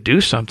day to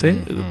do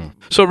something.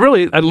 So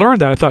really, I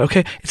learned that. I thought,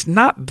 okay, it's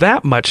not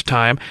that much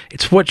time.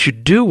 It's what you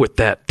do with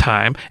that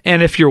time.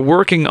 And if you're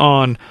working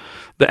on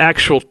the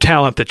actual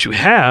talent that you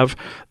have,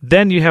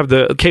 then you have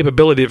the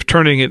capability of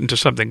turning it into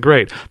something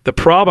great. The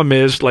problem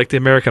is, like the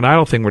American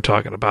Idol thing we're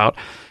talking about,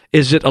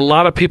 is that a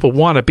lot of people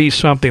want to be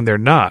something they're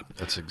not.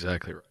 That's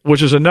exactly right.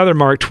 Which is another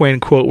Mark Twain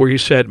quote where he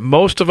said,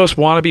 most of us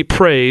want to be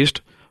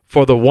praised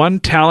for the one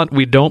talent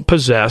we don't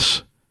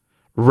possess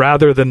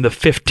rather than the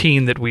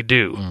 15 that we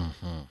do.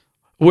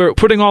 We're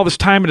putting all this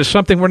time into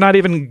something we're not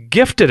even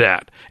gifted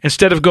at.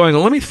 Instead of going,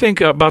 let me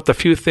think about the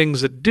few things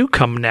that do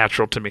come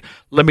natural to me.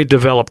 Let me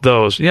develop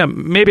those. Yeah,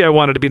 maybe I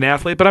wanted to be an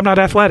athlete, but I'm not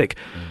athletic.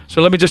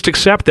 So let me just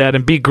accept that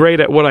and be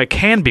great at what I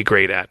can be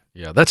great at.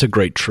 Yeah, that's a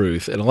great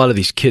truth. And a lot of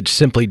these kids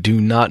simply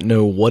do not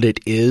know what it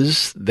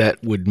is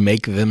that would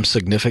make them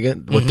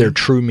significant, what their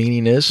true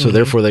meaning is. So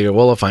therefore they go,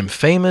 well, if I'm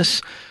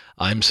famous,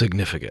 I'm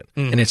significant.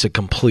 And it's a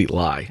complete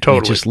lie. Totally.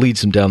 And it just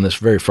leads them down this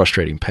very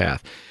frustrating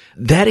path.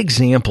 That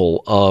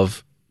example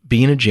of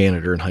being a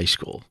janitor in high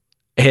school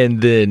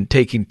and then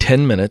taking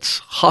 10 minutes,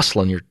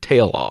 hustling your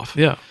tail off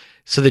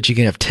so that you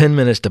can have 10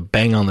 minutes to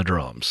bang on the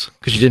drums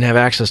because you didn't have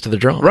access to the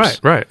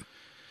drums. Right.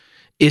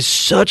 Is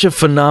such a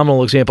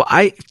phenomenal example.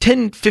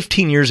 10,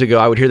 15 years ago,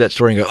 I would hear that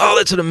story and go, oh,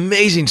 that's an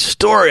amazing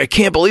story. I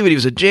can't believe it. He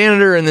was a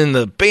janitor, and then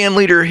the band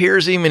leader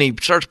hears him and he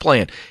starts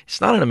playing. It's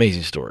not an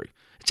amazing story.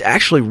 It's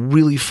actually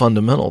really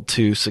fundamental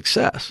to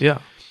success.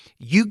 Yeah.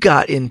 You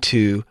got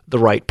into the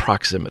right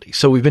proximity.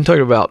 So we've been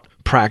talking about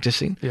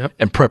practicing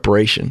and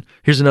preparation.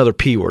 Here's another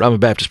P word. I'm a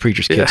Baptist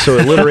preacher's kid, so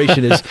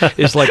alliteration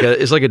is like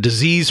a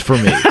disease for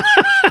me.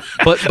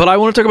 But I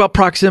want to talk about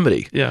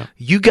proximity. Yeah.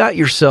 You got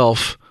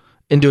yourself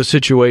into a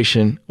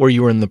situation where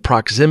you were in the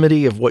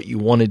proximity of what you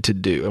wanted to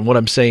do. And what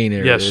I'm saying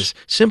here is,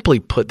 simply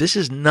put, this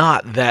is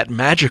not that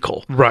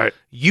magical. Right.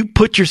 You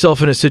put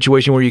yourself in a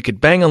situation where you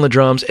could bang on the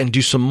drums and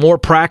do some more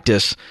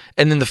practice.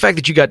 And then the fact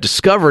that you got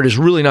discovered is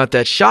really not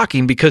that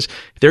shocking because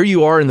there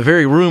you are in the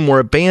very room where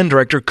a band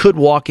director could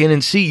walk in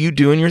and see you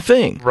doing your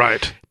thing.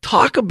 Right.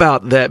 Talk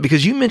about that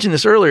because you mentioned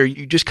this earlier.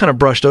 You just kind of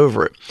brushed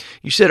over it.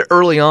 You said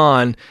early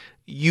on,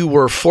 you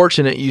were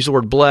fortunate, you used the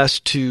word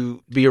blessed,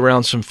 to be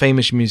around some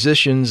famous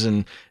musicians,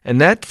 and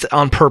that's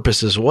on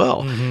purpose as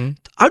well.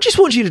 I just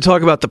want you to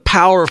talk about the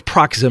power of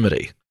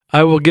proximity.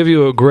 I will give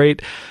you a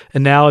great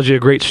analogy, a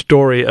great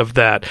story of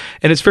that.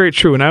 And it's very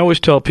true. And I always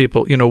tell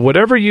people,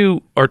 whatever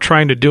you are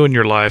trying to do in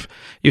your life,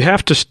 you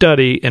have to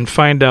study and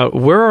find out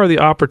where are the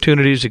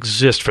opportunities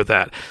exist for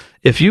that.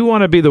 If you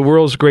want to be the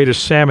world's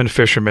greatest salmon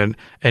fisherman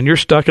and you're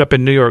stuck up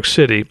in New York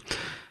City,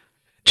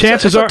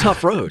 chances are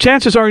tough road.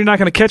 Chances are you're not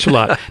going to catch a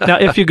lot. Now,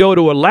 if you go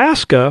to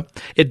Alaska,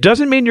 it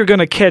doesn't mean you're going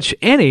to catch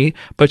any,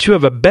 but you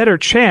have a better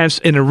chance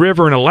in a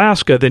river in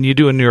Alaska than you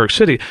do in New York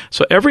City.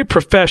 So every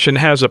profession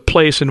has a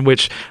place in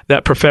which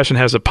that profession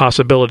has a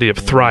possibility of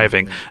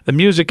thriving. The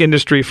music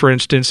industry, for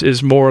instance,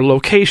 is more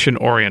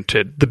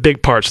location-oriented, the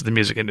big parts of the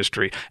music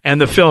industry,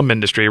 and the film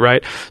industry,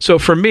 right? So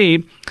for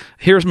me,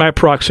 here's my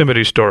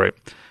proximity story.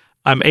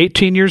 I'm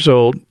 18 years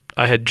old.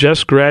 I had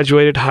just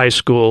graduated high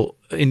school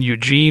in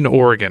Eugene,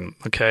 Oregon,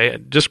 okay?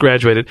 Just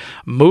graduated,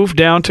 moved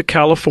down to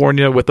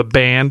California with a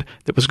band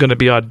that was going to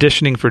be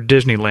auditioning for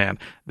Disneyland.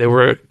 They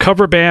were a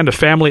cover band, a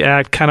family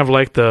act, kind of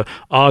like the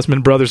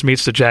Osmond Brothers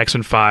meets the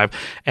Jackson 5,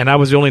 and I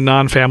was the only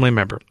non-family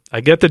member.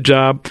 I get the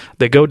job.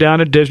 They go down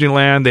to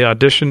Disneyland. They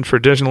audition for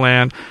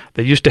Disneyland.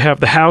 They used to have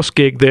the house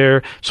gig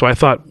there, so I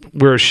thought,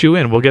 we're a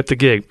shoe-in. We'll get the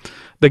gig.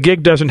 The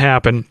gig doesn't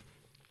happen,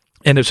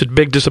 and it's a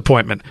big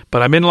disappointment.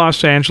 But I'm in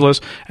Los Angeles,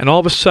 and all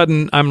of a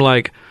sudden, I'm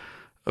like,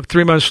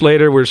 3 months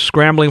later, we're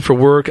scrambling for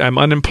work. I'm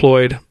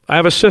unemployed. I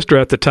have a sister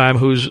at the time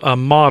who's a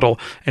model,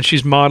 and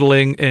she's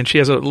modeling, and she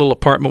has a little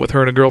apartment with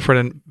her and a girlfriend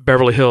in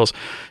Beverly Hills.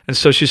 And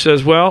so she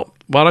says, well,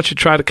 why don't you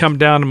try to come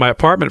down to my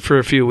apartment for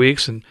a few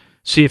weeks and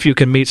see if you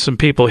can meet some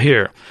people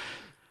here.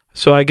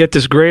 So I get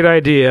this great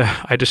idea.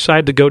 I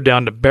decide to go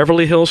down to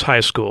Beverly Hills High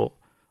School.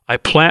 I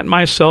plant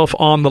myself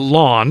on the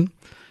lawn.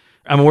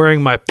 I'm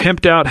wearing my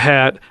pimped out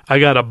hat. I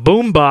got a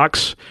boom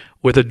box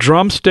with the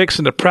drumsticks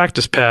and a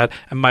practice pad,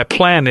 and my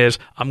plan is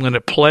I'm going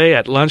to play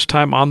at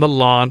lunchtime on the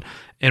lawn,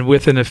 and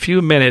within a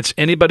few minutes,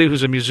 anybody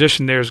who's a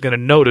musician there is going to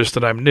notice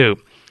that I'm new.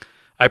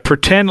 I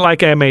pretend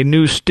like I'm a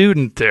new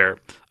student there.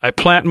 I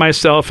plant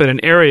myself in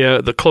an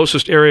area, the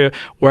closest area,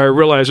 where I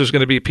realize there's going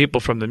to be people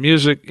from the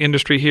music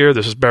industry here.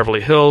 This is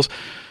Beverly Hills.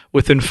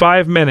 Within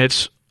 5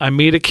 minutes, I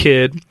meet a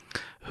kid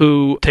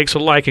who takes a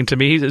liking to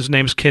me. His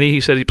name's Kenny. He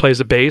said he plays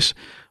the bass.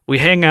 We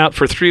hang out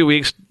for 3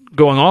 weeks,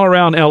 going all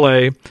around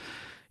L.A.,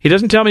 He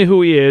doesn't tell me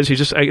who he is.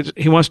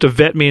 He wants to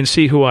vet me and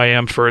see who I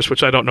am first,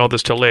 which I don't know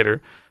this till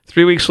later.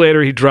 3 weeks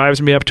later, he drives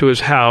me up to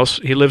his house.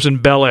 He lives in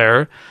Bel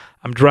Air.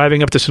 I'm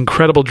driving up this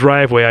incredible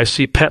driveway. I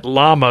see pet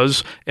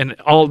llamas and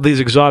all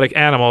these exotic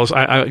animals.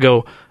 I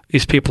go,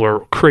 these people are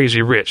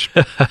crazy rich.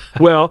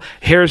 Well,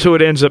 here's who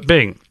it ends up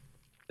being.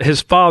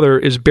 His father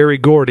is Berry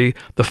Gordy,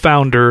 the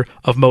founder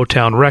of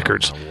Motown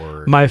Records,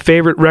 my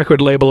favorite record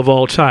label of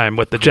all time,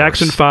 with the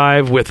Jackson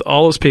 5, with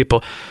all those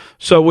people.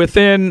 So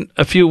within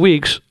a few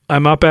weeks,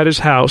 I'm up at his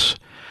house.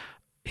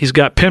 He's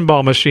got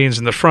pinball machines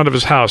in the front of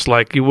his house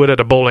like you would at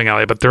a bowling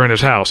alley, but they're in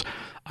his house.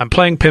 I'm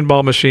playing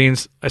pinball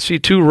machines. I see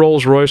 2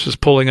 Rolls Royces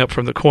pulling up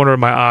from the corner of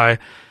my eye.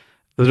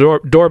 The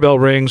doorbell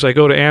rings. I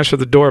go to answer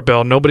the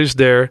doorbell. Nobody's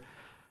there.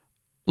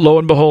 Lo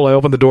and behold, I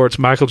open the door. It's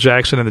Michael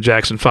Jackson and the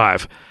Jackson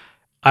 5.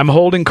 I'm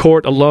holding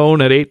court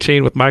alone at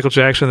 18 with Michael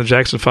Jackson and the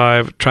Jackson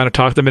 5, trying to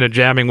talk them into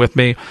jamming with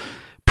me.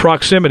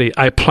 Proximity.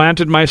 I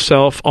planted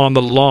myself on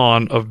the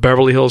lawn of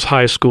Beverly Hills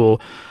High School,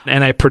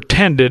 and I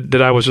pretended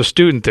that I was a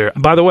student there.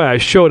 By the way, I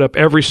showed up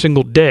every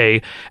single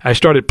day. I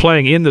started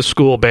playing in the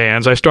school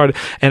bands.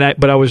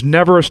 But I was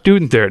never a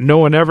student there. No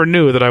one ever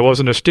knew that I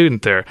wasn't a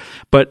student there.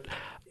 But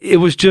it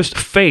was just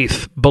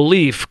faith,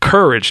 belief,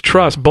 courage,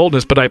 trust,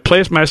 boldness. But I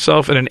placed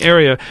myself in an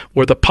area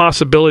where the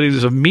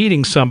possibilities of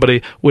meeting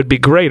somebody would be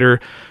greater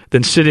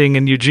than sitting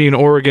in Eugene,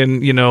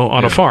 Oregon,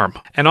 on a farm.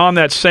 And on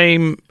that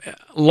same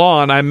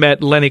lawn, I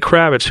met Lenny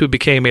Kravitz, who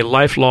became a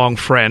lifelong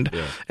friend.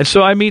 Yeah. And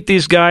so I meet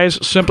these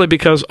guys simply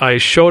because I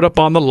showed up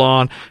on the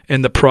lawn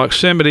in the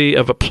proximity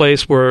of a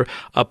place where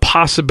a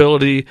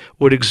possibility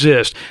would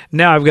exist.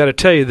 Now, I've got to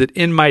tell you that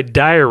in my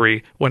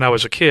diary when I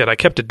was a kid, I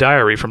kept a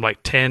diary from like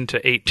 10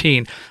 to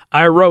 18.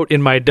 I wrote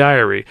in my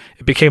diary,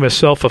 it became a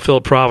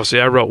self-fulfilled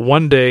prophecy. I wrote,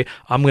 one day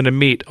I'm going to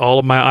meet all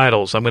of my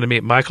idols. I'm going to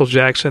meet Michael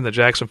Jackson, the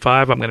Jackson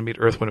 5. I'm going to meet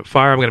Earth, Wind &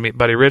 Fire. I'm going to meet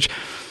Buddy Rich.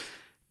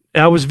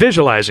 I was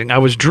visualizing, I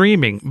was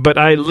dreaming, but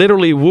I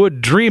literally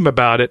would dream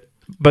about it.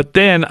 But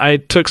then I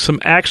took some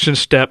action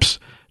steps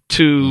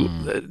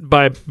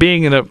by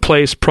being in a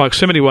place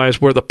proximity-wise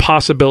where the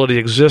possibility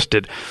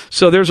existed.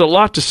 So there's a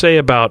lot to say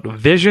about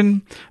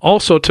vision.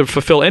 Also, to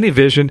fulfill any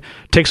vision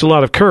takes a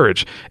lot of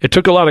courage. It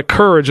took a lot of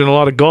courage and a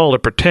lot of gall to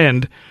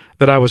pretend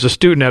that I was a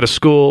student at a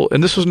school,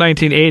 and this was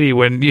 1980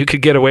 when you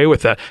could get away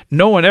with that.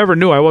 No one ever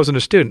knew I wasn't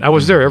a student. I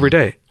was there every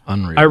day.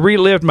 Unreal. I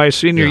relived my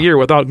senior year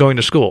without going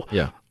to school.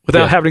 Yeah.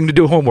 Without having to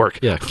do homework.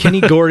 Yeah, Kenny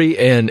Gordy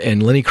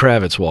and Lenny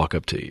Kravitz walk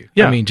up to you.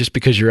 Yeah. I mean, just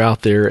because you're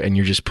out there and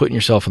you're just putting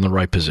yourself in the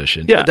right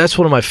position. Yeah. That's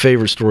one of my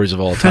favorite stories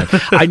of all time.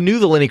 I knew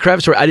the Lenny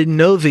Kravitz story. I didn't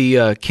know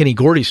the Kenny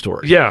Gordy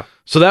story. Yeah.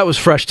 So that was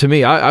fresh to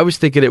me. I was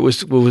thinking it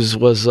was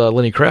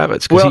Lenny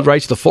Kravitz because he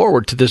writes the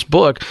foreword to this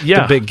book,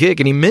 The Big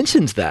Gig, and he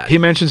mentions that. He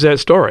mentions that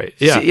story.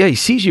 Yeah. He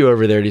sees you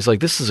over there, and he's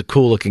like, this is a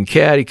cool-looking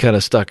cat. He kind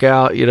of stuck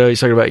out. He's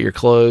talking about your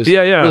clothes.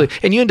 Yeah, yeah. Really.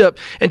 And you end up,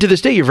 and to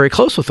this day, you're very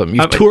close with him.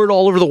 You've toured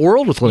all over the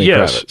world with Lenny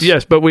Kravitz.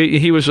 Yes, but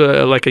he was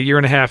like a year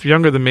and a half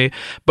younger than me,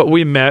 but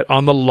we met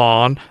on the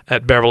lawn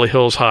at Beverly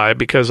Hills High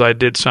because I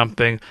did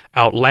something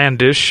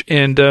outlandish.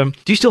 And do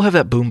you still have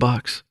that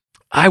boombox?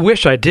 I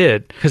wish I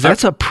did. Because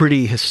that's a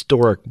pretty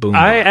historic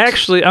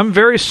boombox. I'm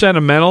very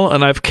sentimental,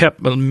 and I've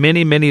kept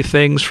many, many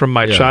things from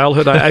my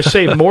childhood. I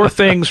saved more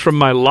things from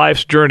my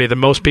life's journey than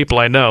most people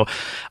I know.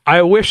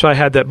 I wish I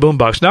had that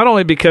boombox, not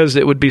only because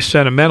it would be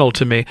sentimental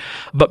to me,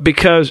 but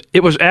because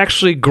it was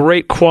actually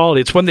great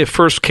quality. It's when they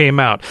first came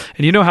out.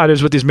 And you know how it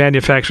is with these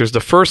manufacturers. The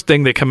first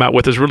thing they come out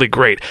with is really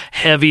great.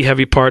 Heavy,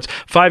 heavy parts.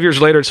 5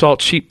 years later, it's all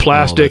cheap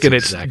plastic and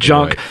it's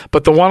junk. Right.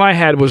 But the one I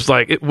had was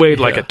it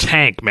weighed like a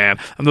tank, man.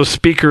 And those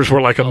speakers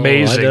were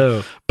amazing. I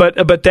know. But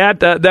that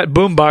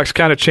boombox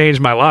kind of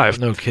changed my life.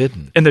 No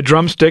kidding. And the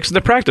drumsticks and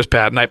the practice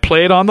pad. And I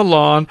played on the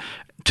lawn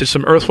to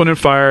some Earth, Wind &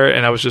 Fire,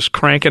 and I was just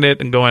cranking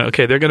it and going,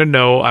 okay, they're going to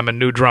know I'm a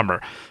new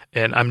drummer,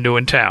 and I'm new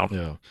in town.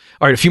 Yeah. All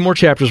right, a few more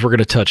chapters we're going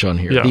to touch on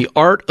here. Yeah. The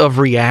art of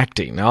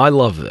reacting. Now, I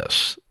love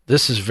this.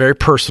 This is very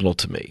personal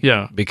to me.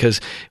 Yeah.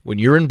 Because when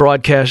you're in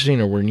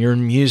broadcasting or when you're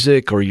in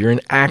music or you're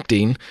in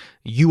acting,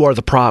 you are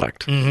the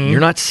product. Mm-hmm.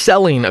 You're not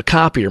selling a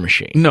copier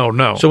machine.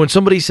 No. So when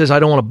somebody says, I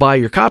don't want to buy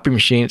your copy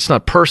machine, it's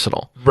not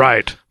personal.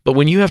 Right. But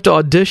when you have to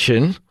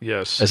audition,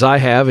 Yes. as I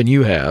have and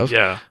you have,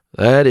 Yeah.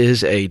 that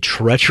is a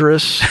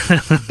treacherous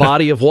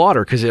body of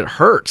water because it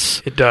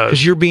hurts. It does.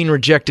 Because you're being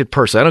rejected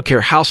personally. I don't care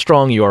how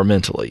strong you are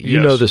mentally. You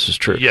Yes. know this is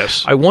true.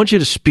 Yes. I want you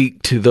to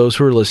speak to those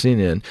who are listening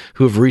in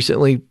who have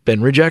recently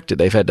been rejected.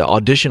 They've had to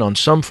audition on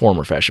some form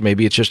or fashion.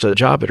 Maybe it's just a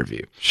job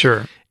interview.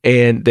 Sure.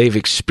 And they've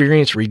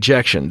experienced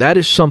rejection. That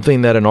is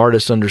something that an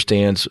artist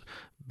understands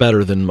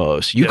better than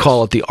most. You Yes.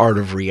 call it the art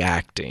of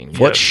reacting.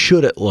 What Yes.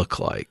 should it look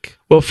like?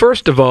 Well,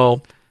 first of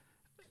all,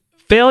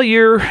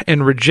 failure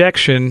and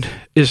rejection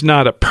is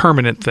not a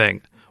permanent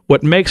thing.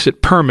 What makes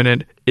it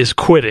permanent is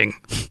quitting.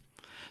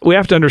 We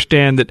have to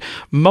understand that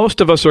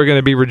most of us are going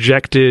to be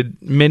rejected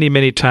many,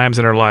 many times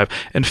in our life.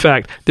 In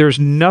fact, there's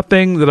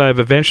nothing that I've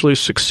eventually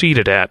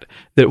succeeded at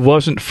that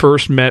wasn't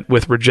first met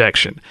with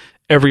rejection.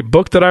 Every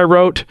book that I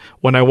wrote,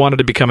 when I wanted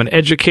to become an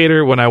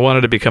educator, when I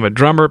wanted to become a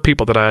drummer,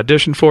 people that I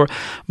auditioned for,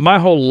 my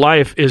whole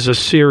life is a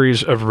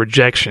series of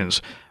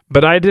rejections.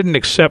 But I didn't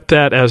accept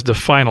that as the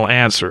final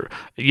answer.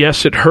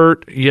 Yes, it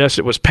hurt. Yes,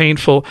 it was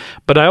painful.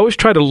 But I always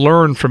try to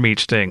learn from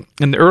each thing.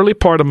 In the early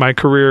part of my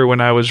career,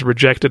 when I was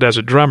rejected as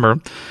a drummer,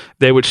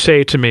 they would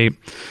say to me,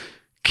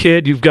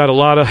 "Kid, you've got a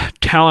lot of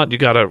talent. You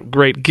got a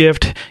great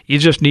gift. You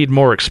just need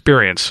more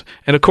experience."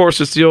 And of course,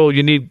 it's the old,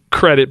 you need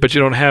credit, but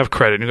you don't have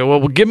credit. And you go,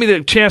 well, give me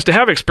the chance to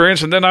have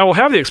experience, and then I will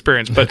have the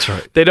experience. But That's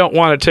right. they don't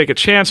want to take a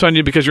chance on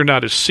you because you're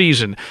not as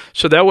seasoned.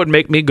 So that would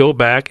make me go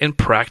back and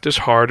practice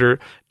harder,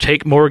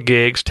 take more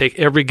gigs, take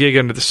every gig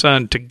under the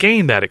sun to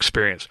gain that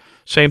experience.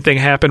 Same thing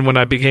happened when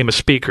I became a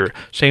speaker.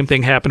 Same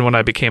thing happened when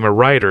I became a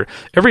writer.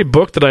 Every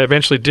book that I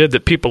eventually did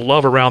that people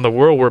love around the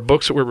world were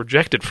books that were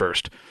rejected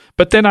first.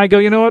 But then I go,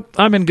 you know what?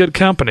 I'm in good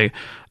company.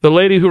 The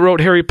lady who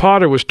wrote Harry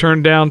Potter was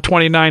turned down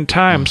 29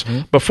 times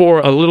before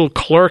a little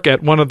clerk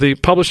at one of the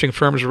publishing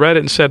firms read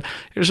it and said,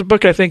 "Here's a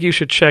book I think you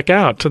should check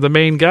out," to the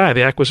main guy,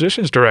 the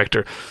acquisitions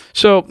director.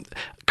 So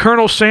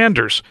Colonel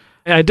Sanders,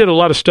 I did a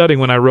lot of studying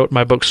when I wrote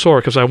my book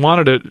Soar because I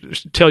wanted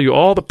to tell you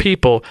all the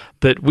people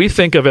that we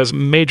think of as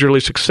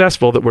majorly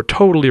successful that were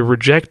totally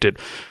rejected.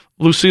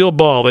 Lucille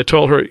Ball, they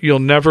told her, "You'll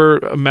never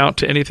amount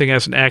to anything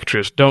as an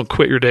actress. Don't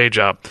quit your day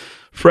job."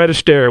 Fred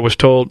Astaire was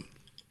told,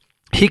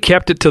 he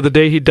kept it till the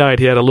day he died.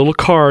 He had a little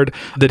card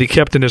that he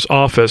kept in his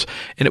office,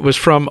 and it was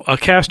from a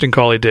casting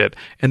call he did.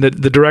 And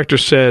the director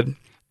said,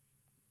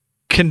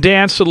 "Can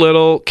dance a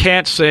little,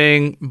 can't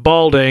sing,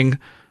 balding,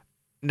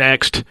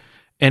 next."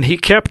 And he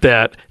kept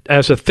that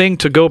as a thing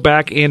to go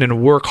back in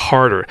and work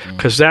harder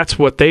because that's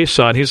what they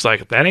saw. And he's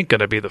like, that ain't going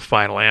to be the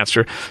final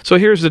answer. So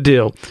here's the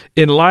deal.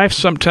 In life,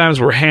 sometimes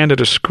we're handed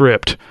a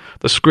script.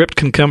 The script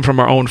can come from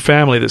our own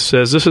family that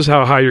says, this is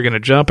how high you're going to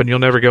jump and you'll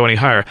never go any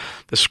higher.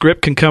 The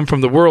script can come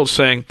from the world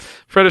saying,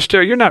 Fred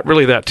Astaire, you're not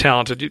really that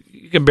talented.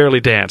 You can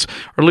barely dance.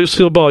 Or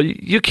Lucille Ball,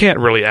 you can't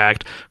really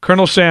act.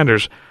 Colonel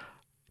Sanders,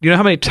 you know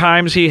how many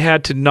times he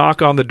had to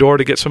knock on the door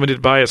to get somebody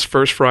to buy his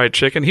first fried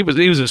chicken? He was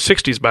in his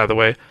 60s, by the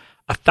way.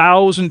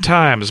 1,000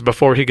 times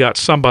before he got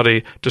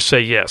somebody to say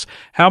yes.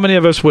 How many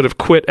of us would have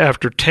quit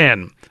after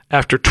 10,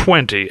 after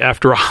 20,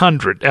 after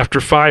 100,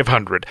 after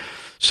 500?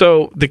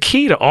 So the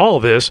key to all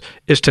of this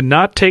is to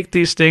not take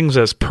these things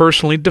as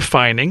personally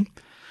defining.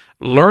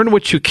 Learn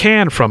what you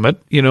can from it,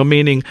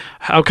 meaning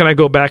how can I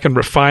go back and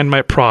refine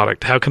my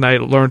product? How can I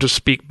learn to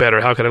speak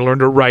better? How can I learn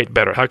to write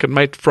better? How can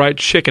my fried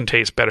chicken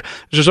taste better?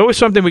 There's always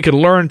something we can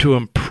learn to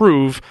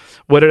improve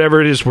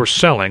whatever it is we're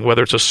selling,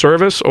 whether it's a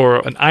service or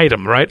an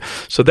item, right?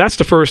 So that's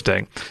the first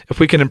thing. If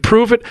we can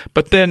improve it,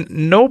 but then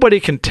nobody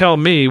can tell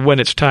me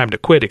when it's time to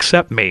quit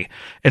except me.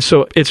 And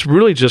so it's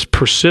really just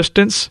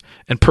persistence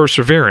and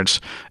perseverance.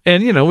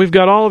 And, we've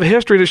got all of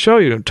history to show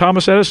you.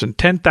 Thomas Edison,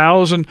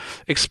 10,000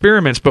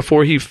 experiments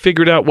before he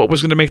figured out what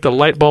was going to make the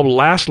light bulb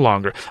last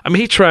longer. I mean,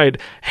 he tried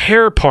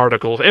hair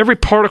particles, every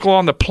particle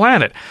on the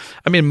planet.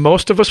 I mean,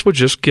 most of us would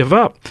just give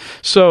up.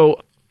 So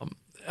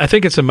I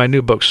think it's in my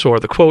new book, Soar.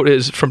 The quote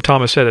is from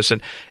Thomas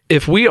Edison.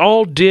 If we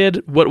all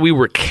did what we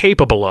were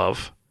capable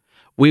of,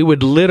 we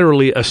would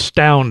literally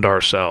astound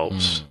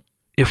ourselves.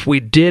 If we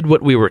did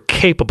what we were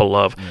capable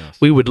of,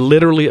 we would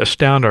literally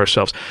astound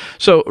ourselves.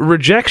 So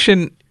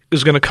rejection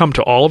is going to come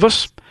to all of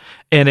us,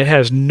 and it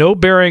has no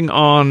bearing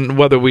on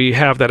whether we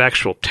have that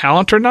actual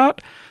talent or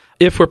not.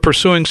 If we're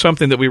pursuing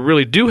something that we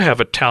really do have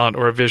a talent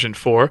or a vision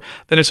for,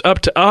 then it's up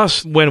to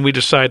us when we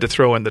decide to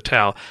throw in the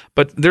towel.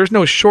 But there's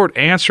no short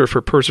answer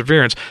for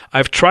perseverance.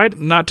 I've tried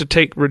not to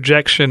take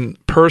rejection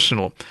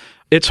personal.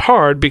 It's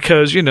hard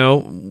because,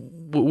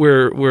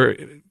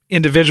 we're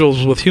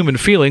individuals with human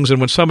feelings, and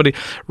when somebody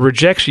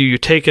rejects you, you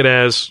take it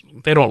as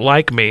they don't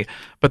like me,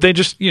 but they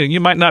just, you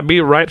might not be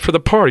right for the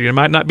part, you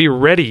might not be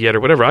ready yet or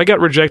whatever. I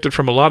got rejected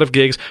from a lot of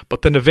gigs,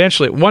 but then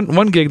eventually,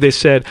 one gig they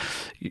said,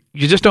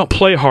 you just don't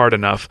play hard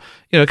enough,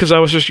 because I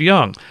was just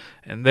young.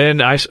 And then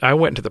I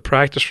went into the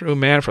practice room,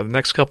 man, for the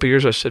next couple of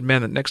years. I said,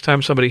 man, the next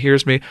time somebody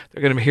hears me,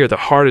 they're going to hear the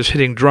hardest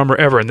hitting drummer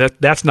ever. And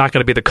that's not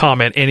going to be the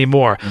comment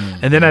anymore.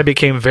 And then I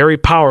became very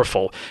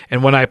powerful.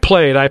 And when I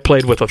played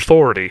with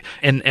authority.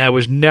 And I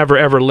was never,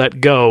 ever let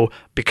go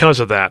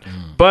because of that.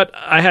 But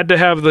I had to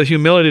have the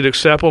humility to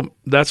accept, well,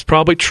 that's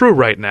probably true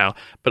right now,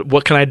 but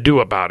what can I do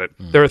about it?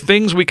 There are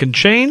things we can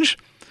change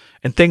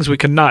and things we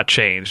cannot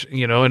change,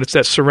 and it's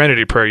that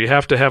serenity prayer. You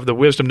have to have the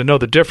wisdom to know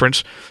the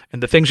difference,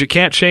 and the things you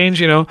can't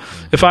change,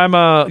 if I'm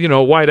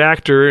a, white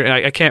actor,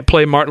 I can't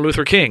play Martin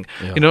Luther King,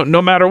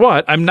 no matter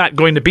what, I'm not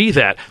going to be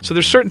that. So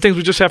there's certain things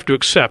we just have to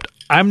accept.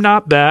 I'm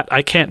not that,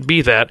 I can't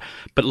be that,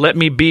 but let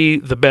me be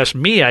the best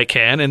me I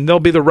can, and there'll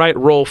be the right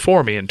role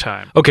for me in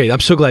time. Okay, I'm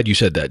so glad you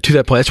said that. To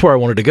that point, that's where I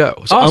wanted to go.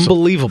 It's awesome.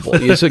 Unbelievable.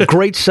 It's a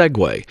great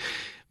segue.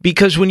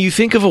 Because when you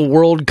think of a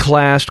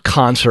world-class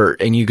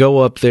concert and you go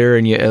up there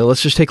and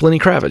let's just take Lenny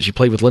Kravitz. You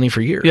played with Lenny for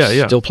years.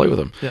 Yeah. Still play with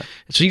him. Yeah.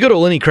 So you go to a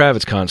Lenny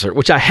Kravitz concert,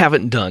 which I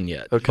haven't done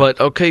yet.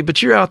 Okay.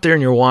 But you're out there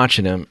and you're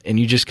watching him, and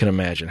you just can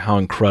imagine how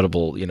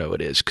incredible,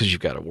 it is, because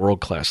you've got a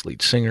world-class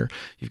lead singer,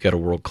 you've got a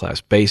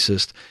world-class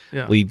bassist,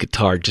 lead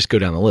guitar, just go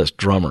down the list,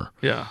 drummer.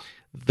 Yeah.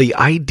 The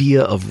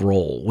idea of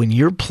role, when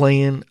you're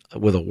playing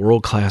with a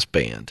world-class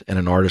band and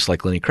an artist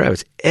like Lenny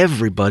Kravitz,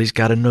 everybody's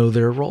got to know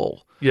their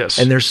role. Yes.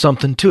 And there's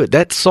something to it.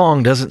 That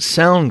song doesn't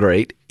sound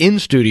great in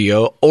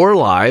studio or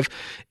live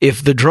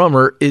if the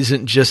drummer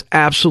isn't just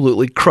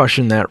absolutely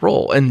crushing that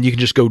role. And you can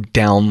just go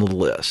down the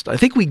list. I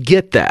think we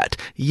get that.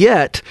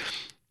 Yet,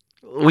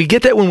 we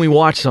get that when we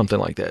watch something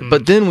like that.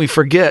 But then we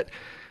forget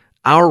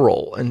our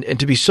role and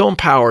to be so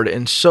empowered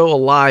and so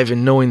alive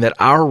in knowing that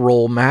our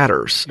role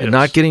matters and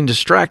not getting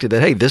distracted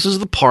that, hey, this is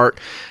the part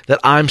that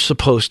I'm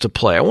supposed to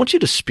play. I want you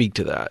to speak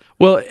to that.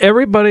 Well,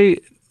 everybody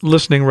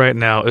listening right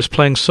now is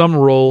playing some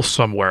role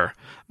somewhere.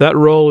 That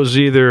role is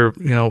either,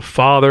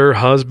 father,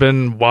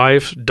 husband,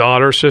 wife,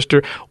 daughter,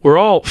 sister. We're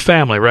all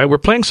family, right? We're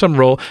playing some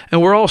role,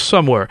 and we're all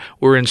somewhere.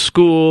 We're in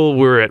school,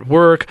 we're at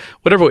work,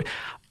 whatever.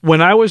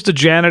 When I was the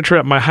janitor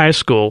at my high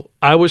school,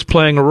 I was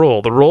playing a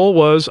role. The role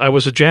was I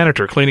was a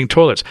janitor cleaning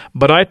toilets.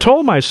 But I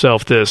told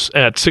myself this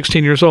at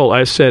 16 years old.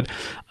 I said,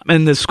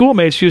 and the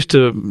schoolmates used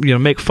to,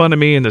 make fun of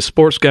me, and the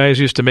sports guys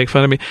used to make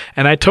fun of me.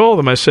 And I told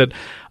them, I said,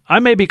 I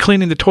may be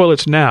cleaning the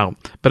toilets now,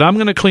 but I'm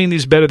going to clean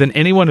these better than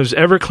anyone who's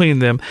ever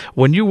cleaned them.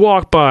 When you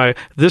walk by,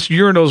 this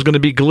urinal is going to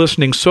be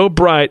glistening so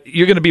bright,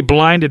 you're going to be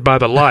blinded by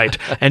the light,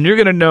 and you're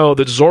going to know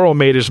that Zoro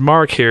made his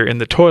mark here in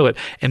the toilet.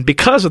 And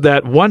because of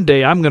that, one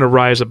day I'm going to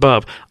rise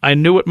above. I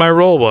knew what my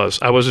role was.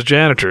 I was a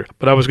janitor,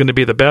 but I was going to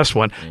be the best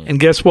one. And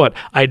guess what?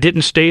 I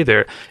didn't stay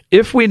there.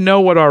 If we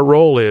know what our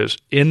role is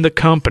in the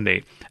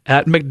company,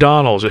 at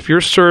McDonald's, if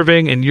you're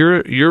serving and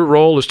your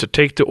role is to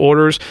take the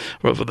orders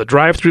for the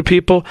drive-through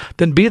people,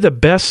 then be the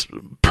best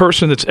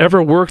person that's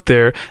ever worked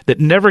there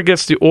that never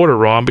gets the order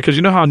wrong, because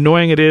you know how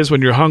annoying it is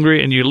when you're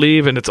hungry and you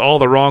leave and it's all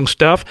the wrong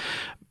stuff?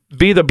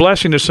 Be the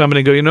blessing to somebody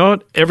and go, you know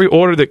what? Every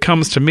order that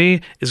comes to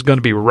me is going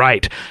to be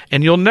right.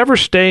 And you'll never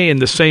stay in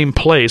the same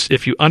place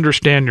if you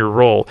understand your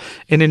role.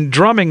 And in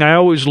drumming, I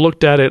always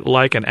looked at it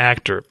like an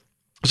actor.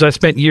 So I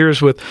spent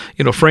years with,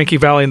 Frankie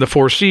Valli and the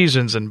Four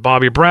Seasons and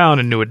Bobby Brown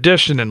and New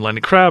Edition and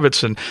Lenny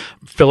Kravitz and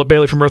Philip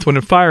Bailey from Earth,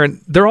 Wind & Fire,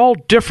 and they're all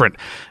different.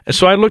 And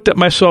so I looked at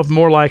myself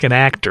more like an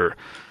actor.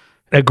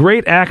 A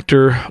great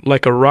actor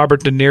like a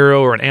Robert De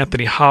Niro or an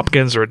Anthony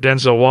Hopkins or a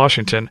Denzel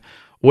Washington,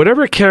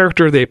 whatever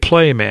character they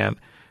play, man,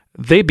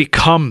 they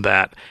become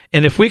that.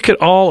 And if we could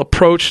all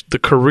approach the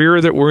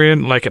career that we're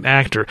in like an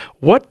actor,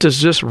 what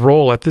does this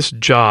role at this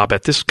job,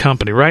 at this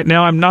company? Right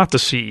now, I'm not the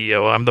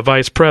CEO. I'm the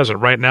vice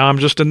president. Right now, I'm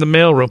just in the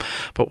mailroom.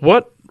 But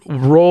what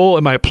role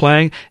am I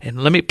playing?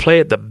 And let me play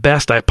it the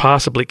best I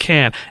possibly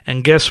can.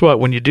 And guess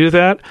what? When you do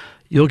that,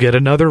 you'll get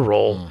another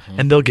role,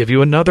 and they'll give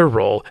you another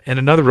role and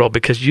another role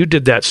because you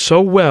did that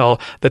so well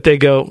that they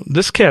go,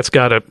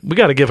 we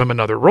got to give him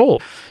another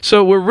role.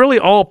 So we're really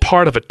all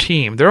part of a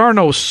team. There are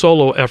no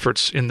solo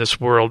efforts in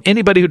this world.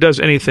 Anybody who does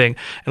anything,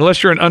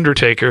 unless you're an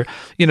undertaker,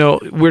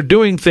 we're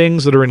doing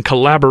things that are in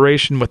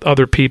collaboration with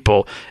other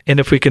people. And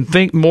if we can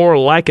think more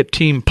like a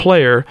team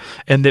player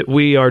and that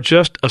we are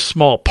just a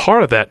small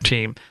part of that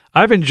team,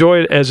 I've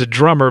enjoyed as a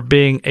drummer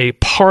being a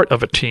part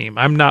of a team.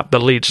 I'm not the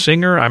lead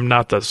singer. I'm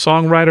not the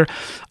songwriter.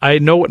 I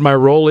know what my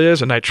role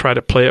is, and I try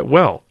to play it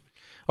well.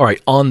 All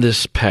right, on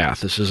this path,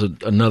 this is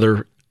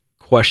another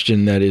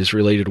question that is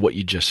related to what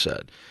you just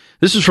said.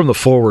 This is from the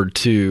foreword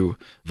to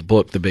the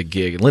book, The Big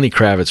Gig, and Lenny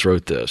Kravitz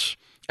wrote this.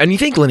 And you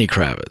think Lenny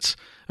Kravitz,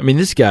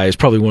 this guy is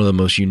probably one of the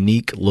most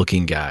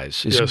unique-looking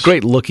guys. He's a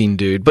great-looking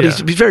dude, but he's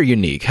very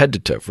unique, head to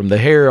toe, from the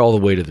hair all the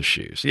way to the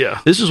shoes.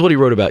 Yeah. This is what he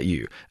wrote about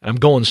you. I'm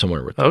going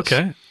somewhere with this.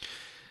 Okay.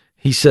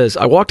 He says,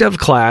 I walked out of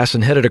class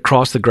and headed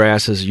across the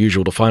grass as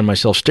usual to find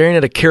myself staring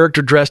at a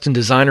character dressed in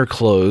designer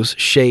clothes,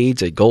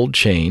 shades, a gold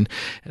chain,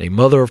 and a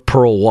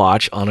mother-of-pearl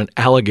watch on an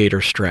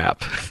alligator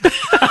strap.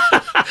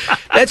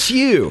 That's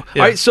you.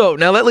 Yeah. All right, so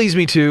now that leads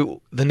me to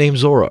the name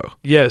Zoro.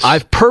 Yes.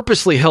 I've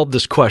purposely held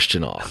this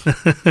question off.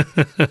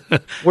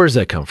 Where does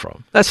that come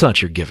from? That's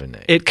not your given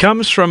name. It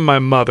comes from my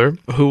mother,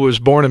 who was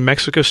born in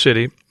Mexico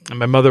City,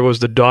 My mother was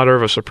the daughter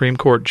of a Supreme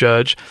Court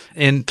judge,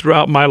 and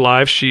throughout my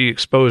life, she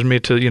exposed me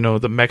to,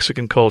 the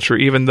Mexican culture.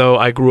 Even though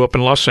I grew up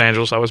in Los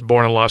Angeles, I was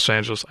born in Los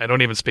Angeles. I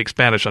don't even speak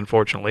Spanish,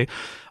 unfortunately.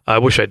 I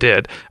wish I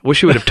did. I wish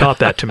she would have taught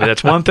that to me.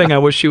 That's one thing I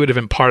wish she would have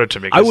imparted to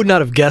me. I would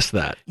not have guessed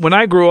that. When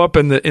I grew up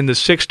in the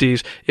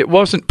 60s, it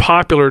wasn't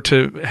popular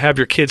to have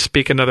your kids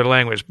speak another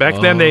language. Back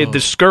then, they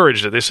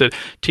discouraged it. They said,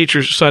 teach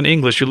your son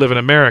English, you live in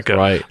America.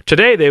 Right.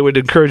 Today, they would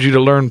encourage you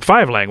to learn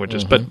 5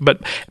 languages.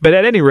 But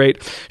at any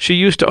rate, she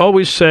used to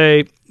always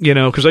say,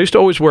 because I used to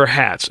always wear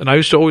hats, and I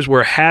used to always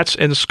wear hats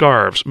and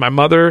scarves. My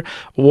mother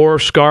wore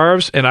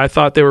scarves, and I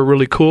thought they were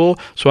really cool.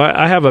 So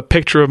I have a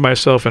picture of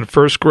myself in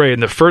first grade. In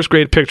the first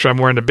grade picture, I'm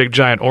wearing a big,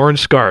 giant orange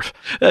scarf.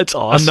 That's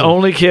awesome. I'm the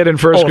only kid in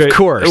first grade of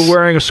course.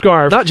 wearing a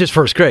scarf. Not just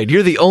first grade.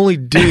 You're the only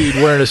dude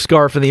wearing a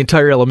scarf in the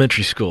entire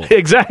elementary school.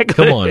 Exactly.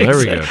 Come on, there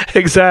we go.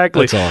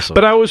 Exactly. That's awesome.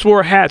 But I always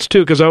wore hats,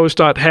 too, because I always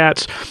thought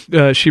hats,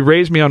 she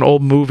raised me on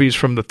old movies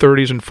from the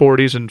 30s and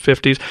 40s and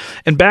 50s.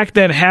 And back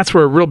then, hats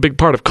were a real big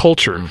part of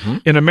culture.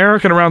 In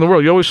America and around the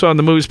world, you always saw in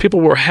the movies, people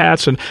wore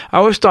hats, and I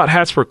always thought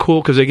hats were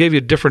cool because they gave you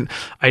a different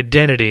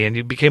identity and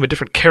you became a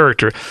different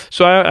character.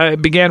 So I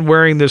began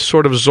wearing this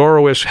sort of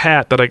Zorro-ish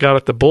hat that I got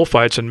at the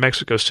bullfights in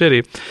Mexico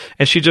City,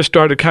 and she just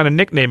started kind of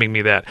nicknaming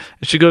me that.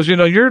 And she goes, you're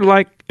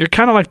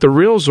kind of like the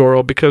real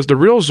Zorro, because the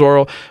real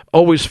Zorro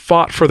always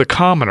fought for the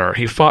commoner.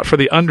 He fought for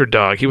the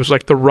underdog. He was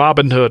like the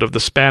Robin Hood of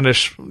the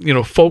Spanish,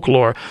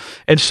 folklore.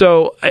 And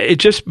so it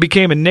just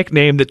became a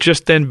nickname that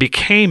just then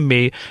became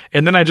me,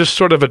 and then I just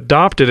sort of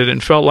adopted it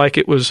and felt like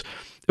it was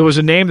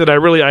a name that I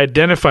really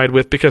identified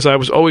with, because I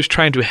was always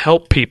trying to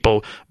help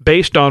people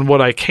based on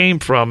what I came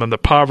from, and the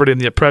poverty and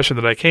the oppression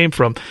that I came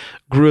from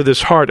grew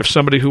this heart of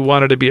somebody who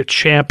wanted to be a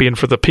champion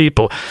for the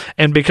people.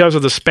 And because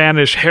of the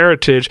Spanish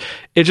heritage,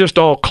 it just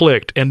all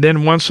clicked. And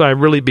then once I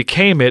really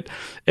became it,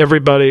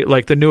 everybody,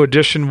 like the New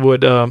Edition,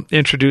 would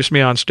introduce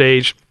me on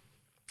stage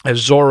as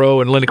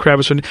Zoro and Lenny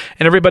Kravitz, and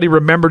everybody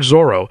remembered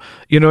Zoro.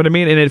 You know what I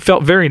mean? And it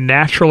felt very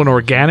natural and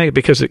organic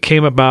because it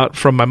came about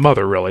from my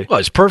mother, really. Well,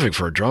 it's perfect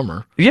for a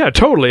drummer. Yeah,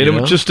 totally. And it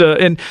was just,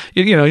 and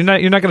you're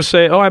not going to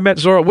say, "Oh, I met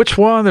Zoro." Which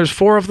one? There's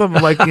 4 of them.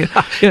 Like,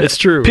 it's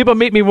true. People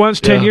meet me once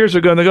 10 years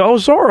ago, and they go, "Oh,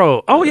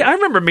 Zoro. Oh, yeah, I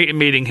remember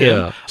meeting him."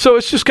 Yeah. So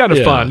it's just kind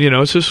of fun.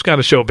 It's just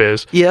kind of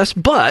showbiz. Yes,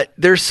 but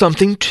there's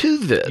something to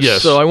this.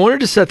 Yes. So I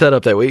wanted to set that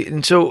up that way.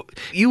 And so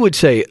you would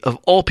say, of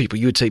all people,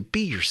 you would say, be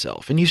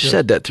yourself. And you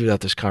said that throughout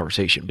this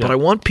conversation. But I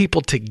want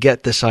people to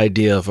get this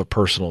idea of a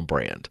personal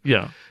brand.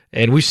 Yeah.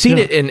 And we've seen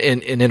it in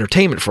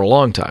entertainment for a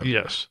long time.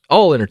 Yes.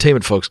 All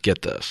entertainment folks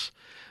get this.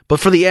 But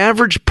for the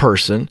average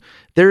person,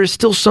 there is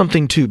still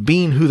something to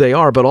being who they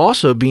are, but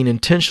also being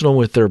intentional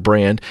with their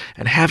brand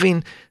and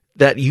having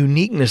that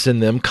uniqueness in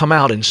them come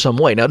out in some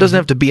way. Now, it doesn't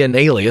have to be an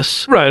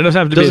alias. Right. It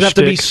doesn't have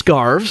to be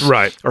scarves.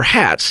 Right. Or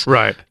hats.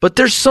 Right. But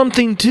there's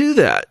something to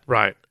that.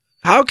 Right.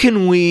 How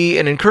can we,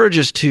 and encourage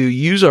us to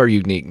use our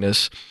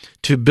uniqueness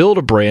to build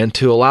a brand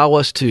to allow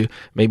us to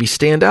maybe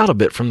stand out a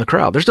bit from the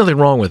crowd? There's nothing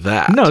wrong with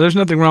that. No, there's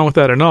nothing wrong with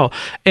that at all.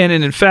 And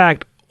in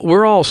fact,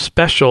 we're all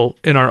special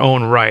in our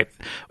own right.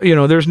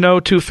 There's no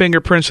 2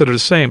 fingerprints that are the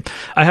same.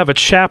 I have a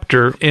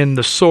chapter in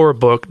the SOAR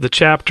book. The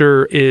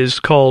chapter is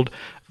called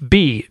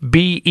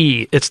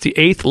B-E. It's the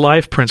 8th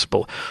life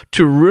principle.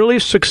 To really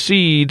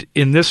succeed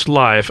in this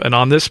life and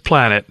on this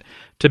planet,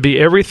 to be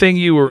everything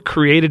you were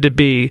created to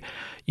be,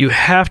 you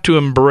have to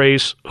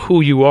embrace who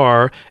you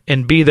are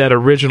and be that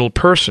original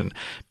person,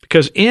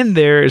 because in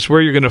there is where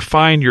you're going to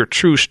find your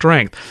true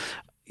strength.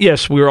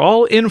 Yes, we are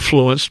all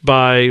influenced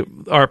by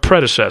our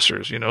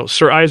predecessors.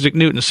 Sir Isaac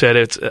Newton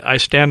said, "I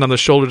stand on the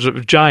shoulders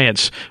of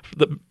giants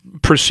that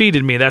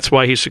preceded me. That's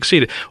why he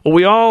succeeded." Well,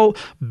 we all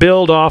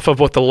build off of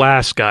what the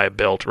last guy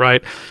built,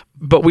 right?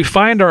 But we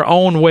find our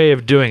own way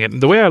of doing it.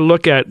 And the way I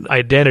look at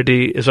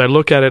identity is I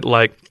look at it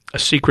like a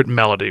secret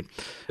melody.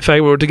 If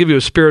I were to give you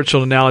a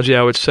spiritual analogy,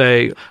 I would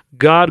say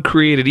God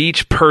created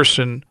each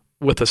person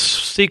with a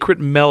secret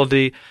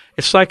melody.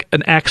 It's like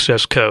an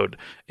access code,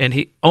 and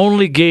he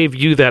only gave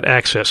you that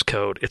access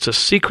code. It's a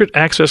secret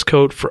access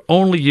code for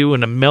only you,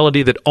 and a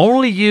melody that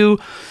only you,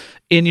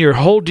 in your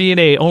whole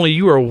DNA, only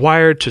you are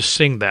wired to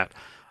sing that.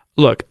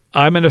 Look,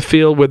 I'm in a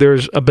field where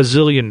there's a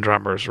bazillion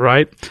drummers,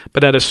 right?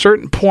 But at a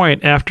certain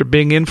point, after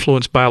being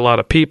influenced by a lot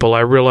of people,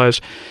 I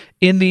realized,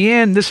 in the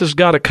end, this has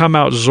got to come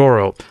out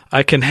Zorro.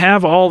 I can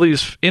have all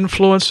these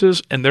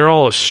influences, and they're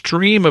all a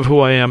stream of who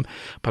I am,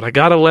 but I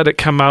got to let it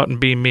come out and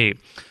be me.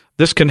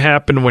 This can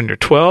happen when you're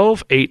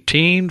 12,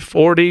 18,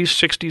 40,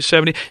 60,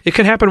 70. It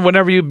can happen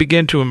whenever you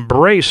begin to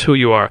embrace who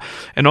you are.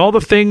 And all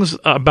the things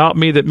about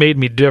me that made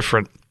me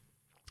different.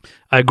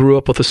 I grew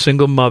up with a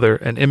single mother,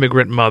 an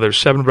immigrant mother,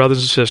 7 brothers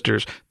and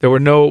sisters. There were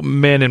no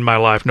men in my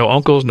life, no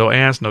uncles, no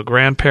aunts, no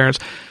grandparents.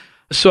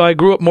 So I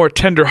grew up more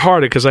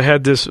tender-hearted because I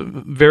had this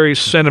very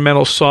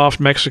sentimental,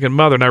 soft Mexican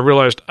mother, and I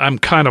realized I'm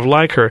kind of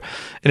like her.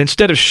 And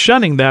instead of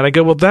shunning that, I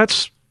go, well,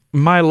 that's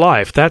my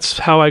life. That's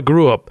how I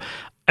grew up.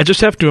 I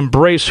just have to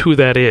embrace who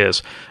that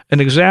is. An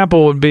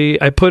example would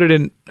be, I put it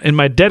in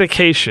my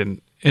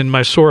dedication, in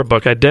my SOAR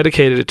book, I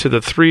dedicated it to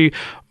the 3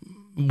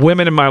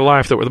 women in my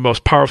life that were the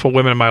most powerful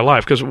women in my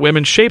life, because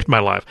women shaped my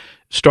life,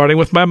 starting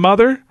with my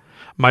mother,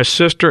 my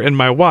sister, and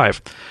my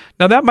wife.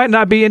 Now, that might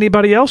not be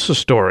anybody else's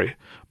story,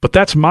 but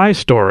that's my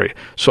story.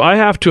 So I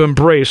have to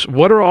embrace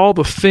what are all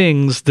the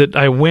things that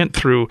I went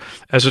through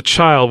as a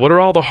child, what are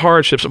all the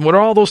hardships, and what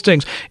are all those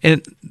things.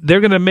 And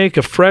they're going to make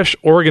a fresh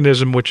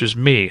organism, which is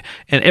me.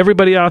 And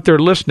everybody out there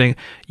listening,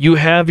 you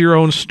have your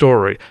own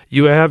story.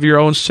 You have your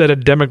own set of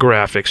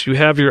demographics. You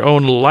have your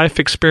own life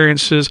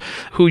experiences,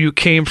 who you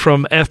came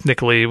from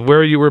ethnically,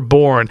 where you were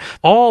born.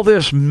 All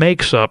this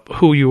makes up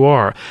who you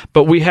are.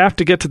 But we have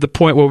to get to the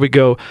point where we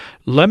go,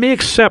 let me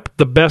accept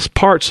the best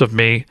parts of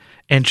me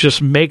and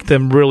just make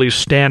them really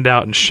stand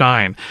out and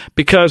shine.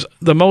 Because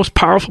the most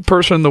powerful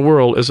person in the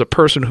world is a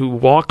person who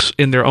walks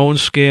in their own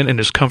skin and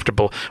is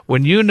comfortable.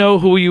 When you know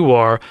who you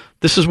are,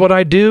 this is what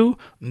I do,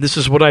 and this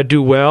is what I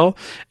do well,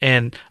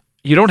 and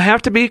you don't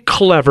have to be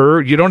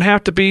clever. You don't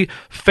have to be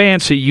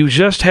fancy. You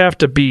just have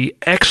to be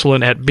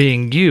excellent at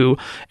being you.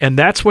 And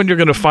that's when you're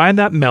going to find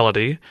that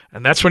melody.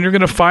 And that's when you're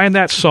going to find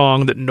that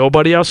song that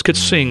nobody else could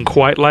sing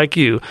quite like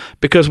you.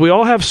 Because we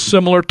all have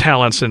similar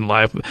talents in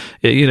life.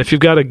 You know, if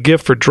you've got a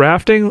gift for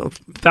drafting,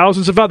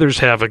 thousands of others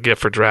have a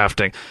gift for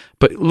drafting.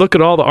 But look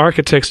at all the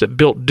architects that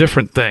built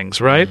different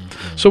things, right?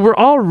 Mm-hmm. So we're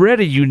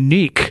already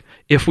unique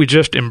if we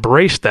just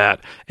embrace that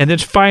and then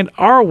find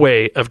our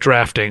way of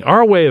drafting,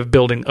 our way of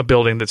building a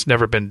building that's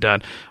never been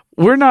done.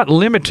 We're not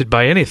limited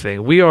by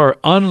anything. We are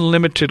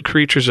unlimited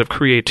creatures of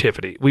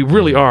creativity. We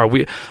really are.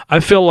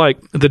 I feel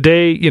like the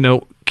day, you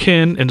know,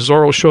 Ken and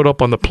Zoro showed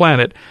up on the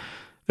planet,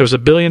 there was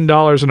 $1 billion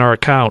in our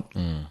account.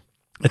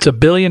 It's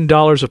 $1 billion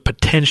of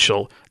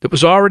potential that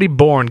was already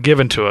born,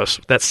 given to us,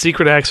 that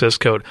secret access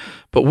code.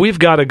 But we've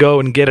got to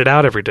go and get it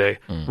out every day.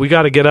 We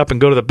got to get up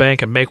and go to the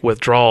bank and make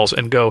withdrawals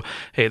and go,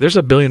 hey, there's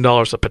 $1 billion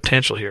of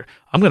potential here.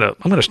 I'm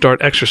gonna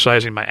start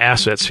exercising my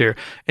assets here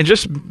and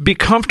just be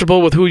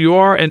comfortable with who you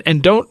are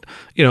and don't,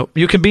 you know,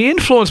 you can be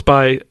influenced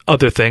by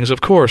other things,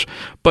 of course,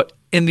 but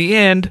in the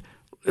end,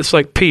 it's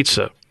like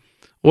pizza.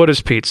 What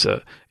is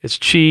pizza? It's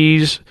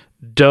cheese,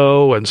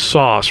 dough, and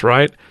sauce,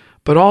 right?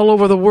 But all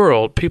over the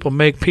world, people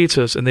make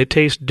pizzas, and they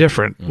taste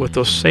different with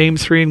those same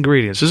 3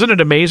 ingredients. Isn't it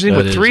amazing?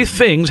 With 3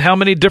 things, how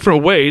many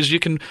different ways you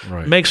can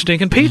make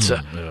stinking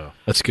pizza? Yeah,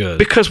 that's good.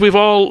 Because they've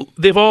all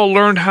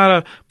learned how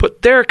to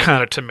put their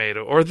kind of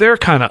tomato or their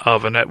kind of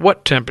oven at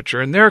what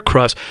temperature and their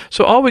crust.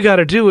 So all we got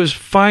to do is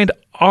find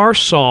our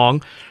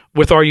song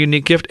with our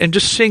unique gift and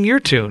just sing your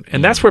tune.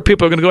 And that's where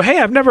people are going to go, hey,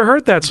 I've never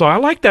heard that song. I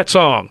like that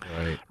song.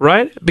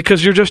 Right?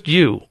 Because you're just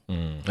you.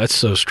 That's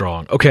so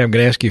strong. Okay, I'm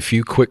going to ask you a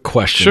few quick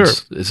questions.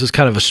 Sure. This is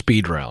kind of a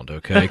speed round,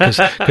 okay?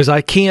 Because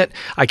I can't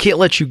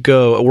let you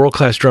go a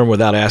world-class drummer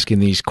without asking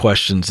these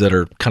questions that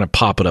are kind of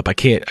popping up. I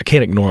can't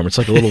ignore them. It's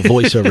like a little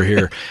voice over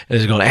here, and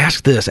it's going,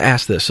 ask this.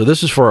 So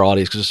this is for our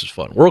audience because this is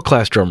fun.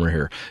 World-class drummer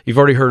here. You've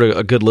already heard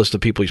a good list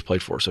of people he's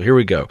played for, so here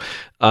we go.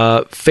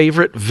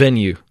 Favorite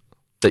venue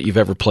that you've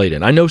ever played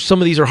in? I know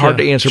some of these are hard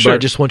to answer, but I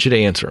just want you to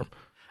answer them.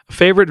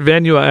 Favorite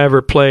venue I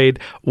ever played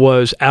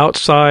was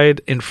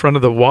outside in front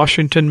of the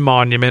Washington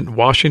Monument,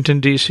 Washington,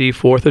 D.C.,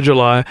 4th of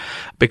July,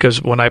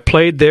 because when I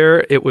played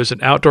there, it was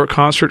an outdoor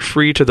concert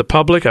free to the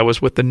public. I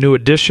was with the New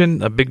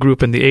Edition, a big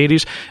group in the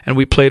 80s, and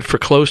we played for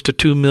close to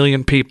 2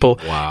 million people.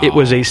 Wow. It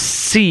was a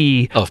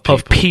sea of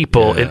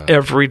people in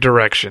every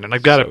direction. And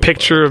I've got a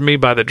picture of me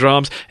by the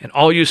drums, and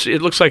all you see,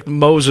 it looks like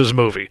Moses'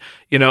 movie,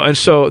 you know, and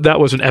so that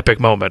was an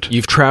epic moment.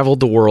 You've traveled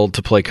the world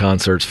to play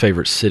concerts.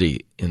 Favorite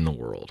city in the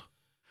world?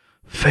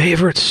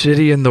 Favorite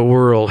city in the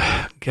world?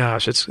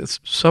 Gosh, it's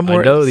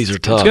somewhere. I know these are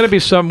tough. It's going to be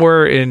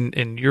somewhere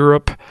in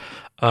Europe,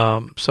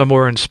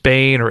 somewhere in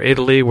Spain or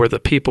Italy where the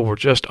people were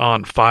just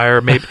on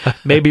fire.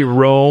 Maybe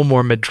Rome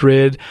or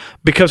Madrid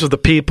because of the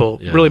people.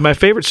 Yeah. Really, my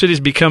favorite cities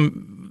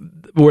become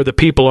where the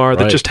people are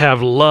that just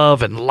have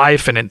love and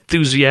life and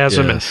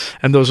enthusiasm,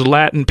 and those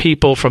Latin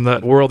people from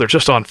the world, they're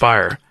just on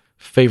fire.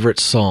 Favorite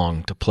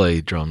song to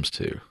play drums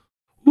to?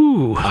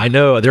 Ooh, I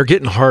know they're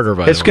getting harder.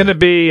 It's going to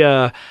be.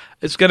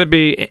 It's going to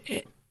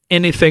be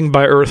anything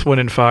by Earth, Wind,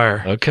 and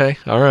Fire. Okay,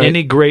 all right.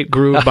 Any great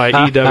groove by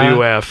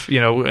EWF,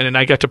 you know, and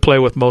I got to play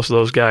with most of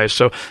those guys.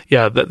 So,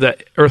 yeah,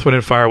 that Earth, Wind,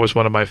 and Fire was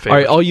one of my favorites. All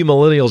right, all you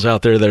millennials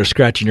out there that are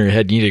scratching your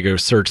head, you need to go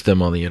search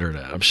them on the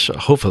internet. I'm sure,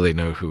 hopefully they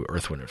know who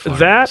Earth, Wind, and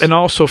Fire is. And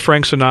also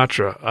Frank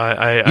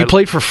Sinatra. You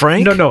played for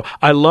Frank? No,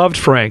 I loved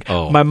Frank.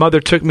 Oh. My mother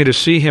took me to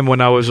see him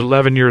when I was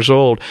 11 years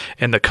old,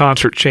 and the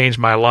concert changed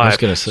my life. I was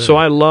going to say. So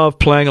I love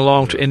playing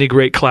along to any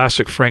great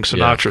classic Frank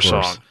Sinatra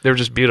song. They're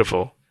just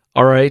beautiful.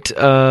 All right.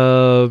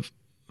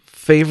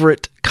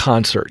 Favorite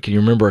concert? Can you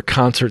remember a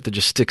concert that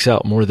just sticks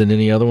out more than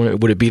any other one?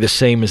 Would it be the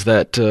same as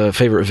that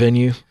favorite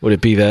venue? Would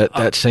it be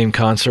that same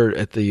concert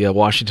at the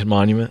Washington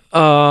Monument?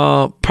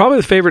 Probably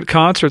the favorite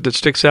concert that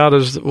sticks out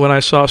is when I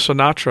saw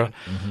Sinatra.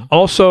 Mm-hmm.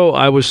 Also,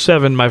 I was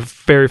 7. My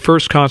very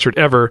first concert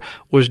ever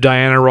was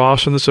Diana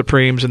Ross and the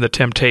Supremes and the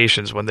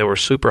Temptations when they were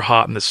super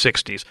hot in the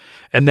 60s.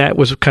 And that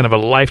was kind of a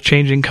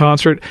life-changing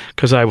concert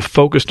because I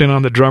focused in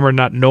on the drummer,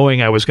 not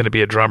knowing I was going to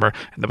be a drummer.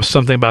 And there was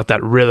something about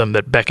that rhythm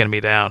that beckoned me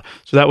down.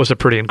 So that was a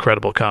pretty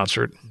incredible incredible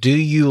concert. Do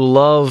you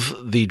love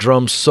the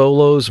drum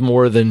solos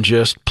more than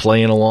just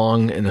playing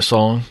along in a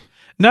song?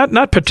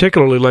 Not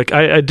particularly. Like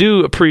I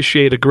do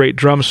appreciate a great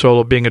drum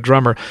solo being a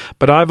drummer,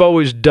 but I've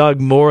always dug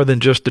more than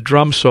just the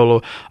drum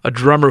solo, a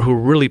drummer who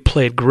really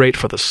played great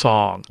for the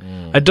song.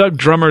 I dug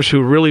drummers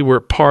who really were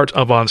part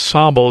of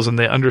ensembles and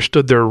they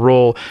understood their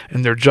role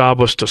and their job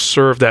was to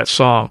serve that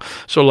song.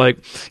 So like,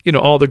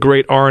 all the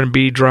great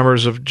R&B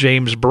drummers of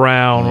James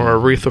Brown or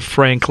Aretha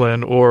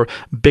Franklin or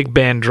big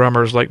band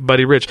drummers like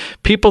Buddy Rich,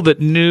 people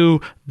that knew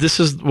this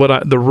is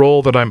the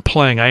role that I'm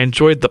playing. I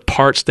enjoyed the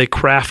parts they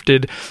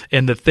crafted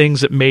and the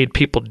things that made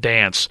people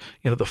dance,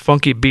 the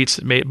funky beats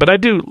that made. But I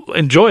do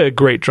enjoy a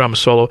great drum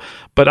solo,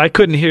 but I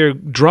couldn't hear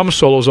drum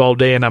solos all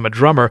day and I'm a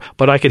drummer,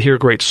 but I could hear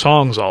great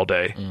songs all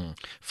day.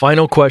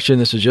 Final question.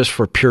 This is just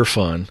for pure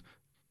fun.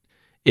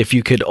 If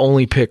you could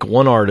only pick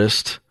one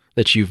artist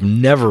that you've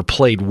never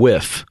played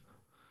with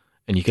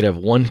and you could have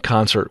one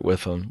concert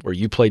with them where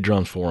you played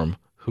drums for them,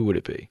 who would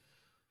it be?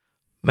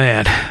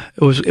 Man,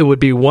 it would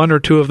be one or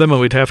two of them,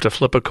 and we'd have to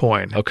flip a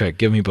coin. Okay,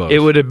 give me both. It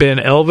would have been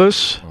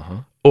Elvis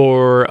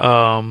or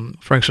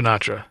Frank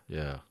Sinatra.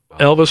 Yeah, wow.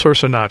 Elvis or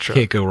Sinatra.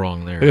 Can't go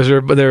wrong there. Because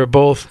they're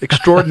both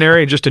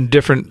extraordinary, just in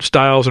different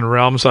styles and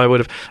realms. I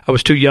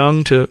was too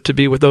young to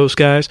be with those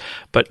guys,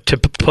 but to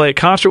play a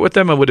concert with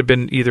them, I would have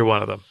been either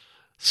one of them.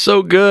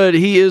 So good.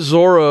 He is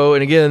Zoro.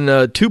 And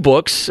again, 2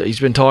 books. He's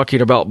been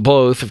talking about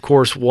both. Of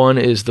course, one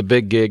is The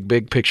Big Gig,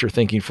 Big Picture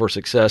Thinking for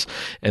Success.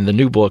 And the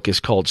new book is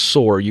called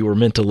Soar. You Were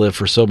Meant to Live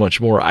for So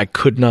Much More. I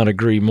could not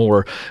agree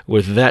more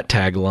with that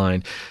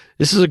tagline.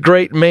 This is a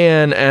great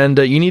man, and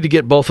you need to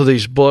get both of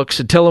these books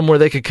and tell them where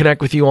they can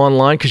connect with you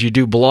online because you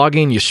do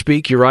blogging, you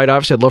speak, you write.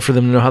 Obviously, I'd love for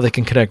them to know how they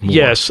can connect more.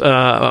 Yes,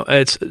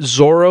 it's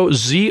Zoro,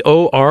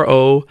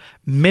 Zoro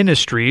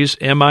Ministries,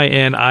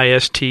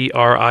 Ministries,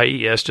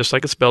 just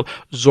like it's spelled,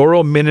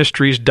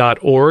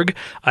 zoroministries.org.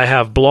 I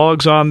have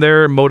blogs on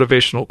there,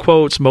 motivational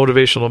quotes,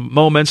 motivational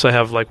moments. I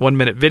have like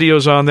 1-minute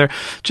videos on there,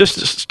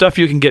 just stuff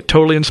you can get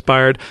totally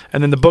inspired.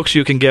 And then the books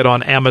you can get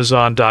on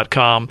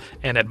Amazon.com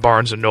and at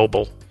Barnes &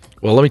 Noble.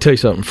 Well, let me tell you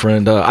something,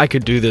 friend. I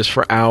could do this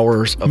for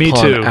hours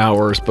upon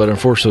hours, but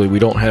unfortunately we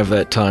don't have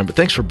that time. But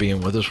thanks for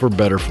being with us. We're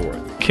better for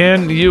it.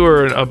 Ken, you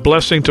are a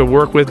blessing to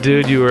work with,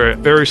 dude. You are a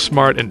very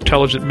smart,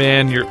 intelligent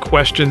man. Your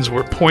questions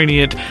were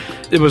poignant.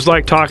 It was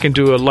like talking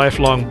to a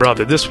lifelong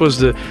brother. This was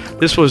the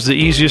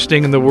easiest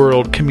thing in the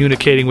world,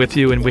 communicating with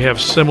you, and we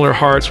have similar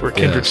hearts. We're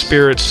kindred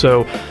spirits,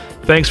 so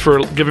thanks for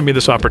giving me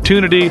this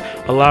opportunity,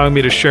 allowing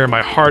me to share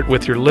my heart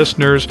with your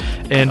listeners,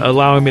 and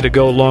allowing me to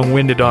go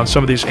long-winded on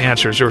some of these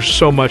answers. There's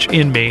so much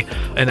in me,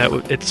 and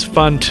it's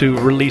fun to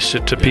release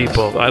it to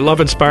people. I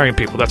love inspiring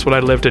people. That's what I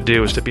live to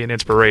do, is to be an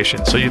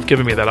inspiration. So you've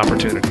given me that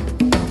opportunity.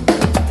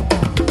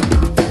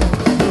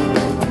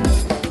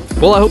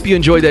 Well, I hope you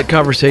enjoyed that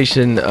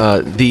conversation.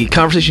 The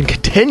conversation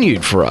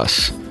continued for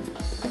us.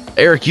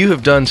 Eric, you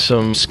have done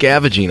some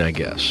scavenging, I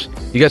guess.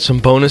 You got some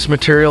bonus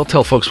material.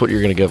 Tell folks what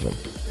you're going to give them.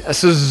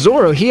 So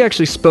Zoro, he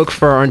actually spoke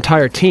for our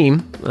entire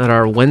team at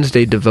our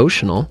Wednesday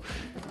devotional,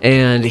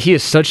 and he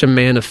is such a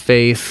man of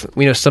faith.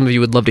 We know some of you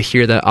would love to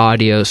hear that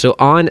audio. So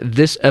on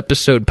this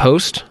episode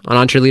post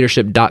on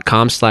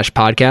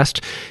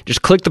entreleadership.com/podcast,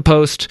 just click the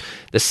post.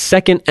 The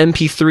second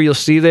MP3 you'll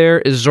see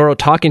there is Zoro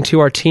talking to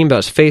our team about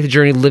his faith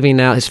journey,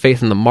 living out his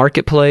faith in the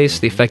marketplace,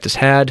 the effect it's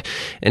had,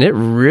 and it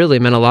really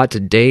meant a lot to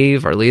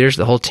Dave, our leaders,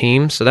 the whole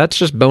team. So that's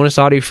just bonus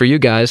audio for you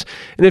guys.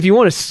 And if you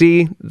want to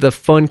see the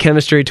fun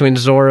chemistry between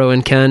Zoro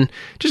and Ken,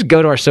 just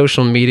go to our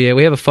social media.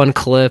 We have a fun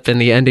clip,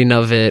 and the ending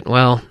of it,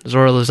 well,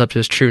 Zoro lives up to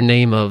his true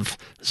name of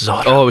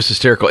Zoro. Oh, it was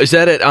hysterical. Is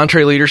that at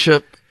Entre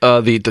Leadership?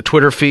 The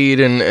Twitter feed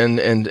and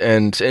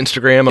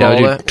Instagram and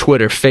all that?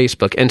 Twitter,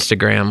 Facebook,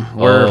 Instagram.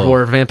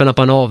 We're vamping up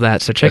on all of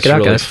that, so check it out,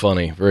 really guys. That's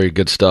funny. Very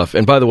good stuff.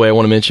 And by the way, I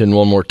want to mention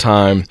one more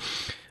time,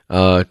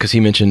 because he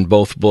mentioned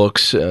both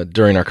books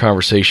during our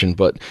conversation,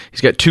 but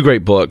he's got 2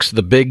 great books,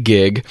 The Big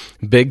Gig,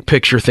 Big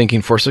Picture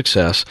Thinking for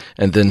Success,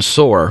 and then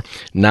Soar,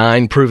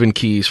 9 Proven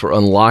Keys for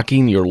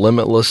Unlocking Your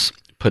Limitless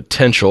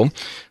Potential.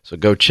 So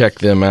go check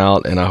them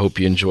out, and I hope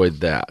you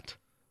enjoyed that.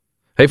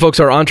 Hey folks,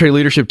 our Entre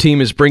Leadership team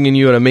is bringing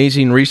you an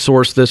amazing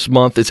resource this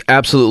month. It's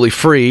absolutely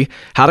free.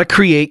 How to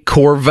create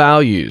core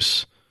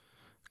values.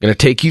 I'm going to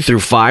take you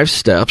through 5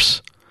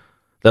 steps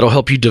that'll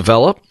help you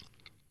develop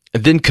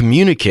and then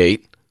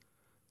communicate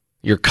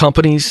your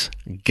company's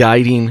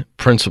guiding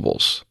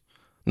principles.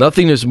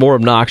 Nothing is more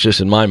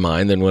obnoxious in my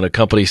mind than when a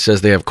company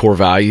says they have core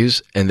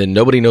values and then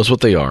nobody knows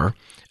what they are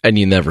and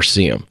you never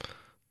see them.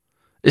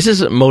 This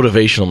isn't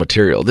motivational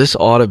material. This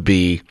ought to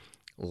be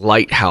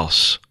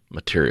lighthouse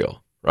material.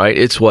 Right?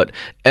 It's what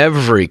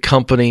every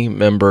company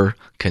member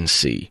can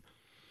see.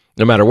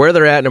 No matter where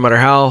they're at, no matter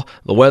how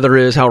the weather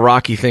is, how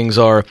rocky things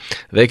are,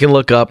 they can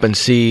look up and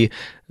see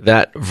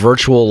that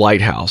virtual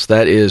lighthouse.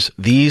 That is,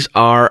 these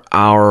are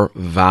our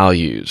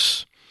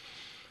values.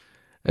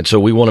 And so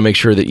we want to make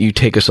sure that you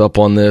take us up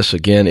on this.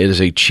 Again, it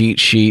is a cheat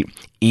sheet.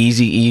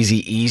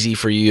 Easy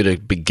for you to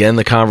begin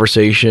the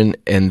conversation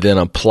and then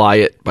apply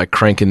it by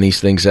cranking these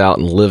things out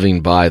and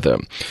living by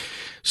them.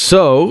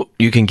 So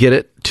you can get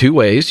it 2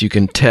 ways. You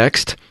can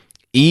text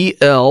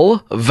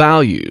EL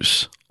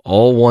Values.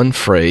 All one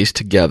phrase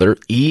together,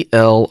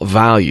 EL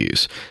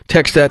Values.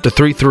 Text that to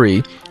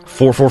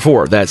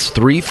 33444. That's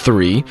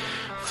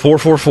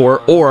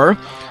 33444. Or,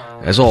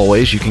 as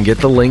always, you can get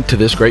the link to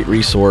this great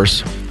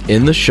resource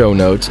in the show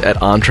notes at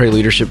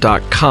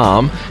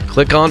entreleadership.com.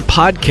 Click on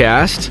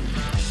podcast,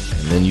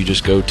 and then you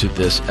just go to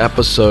this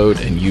episode,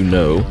 and you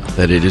know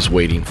that it is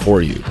waiting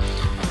for you.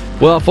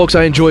 Well, folks,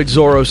 I enjoyed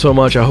Zoro so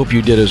much. I hope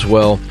you did as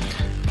well.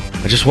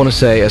 I just want to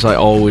say, as I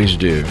always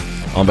do,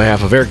 on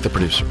behalf of Eric, the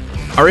producer,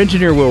 our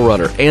engineer, Will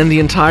Rudder, and the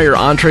entire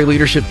Entre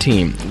Leadership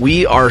team,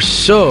 we are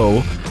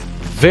so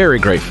very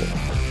grateful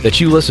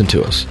that you listen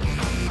to us.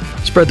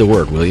 Spread the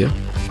word, will you?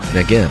 And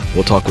again,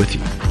 we'll talk with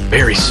you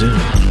very soon.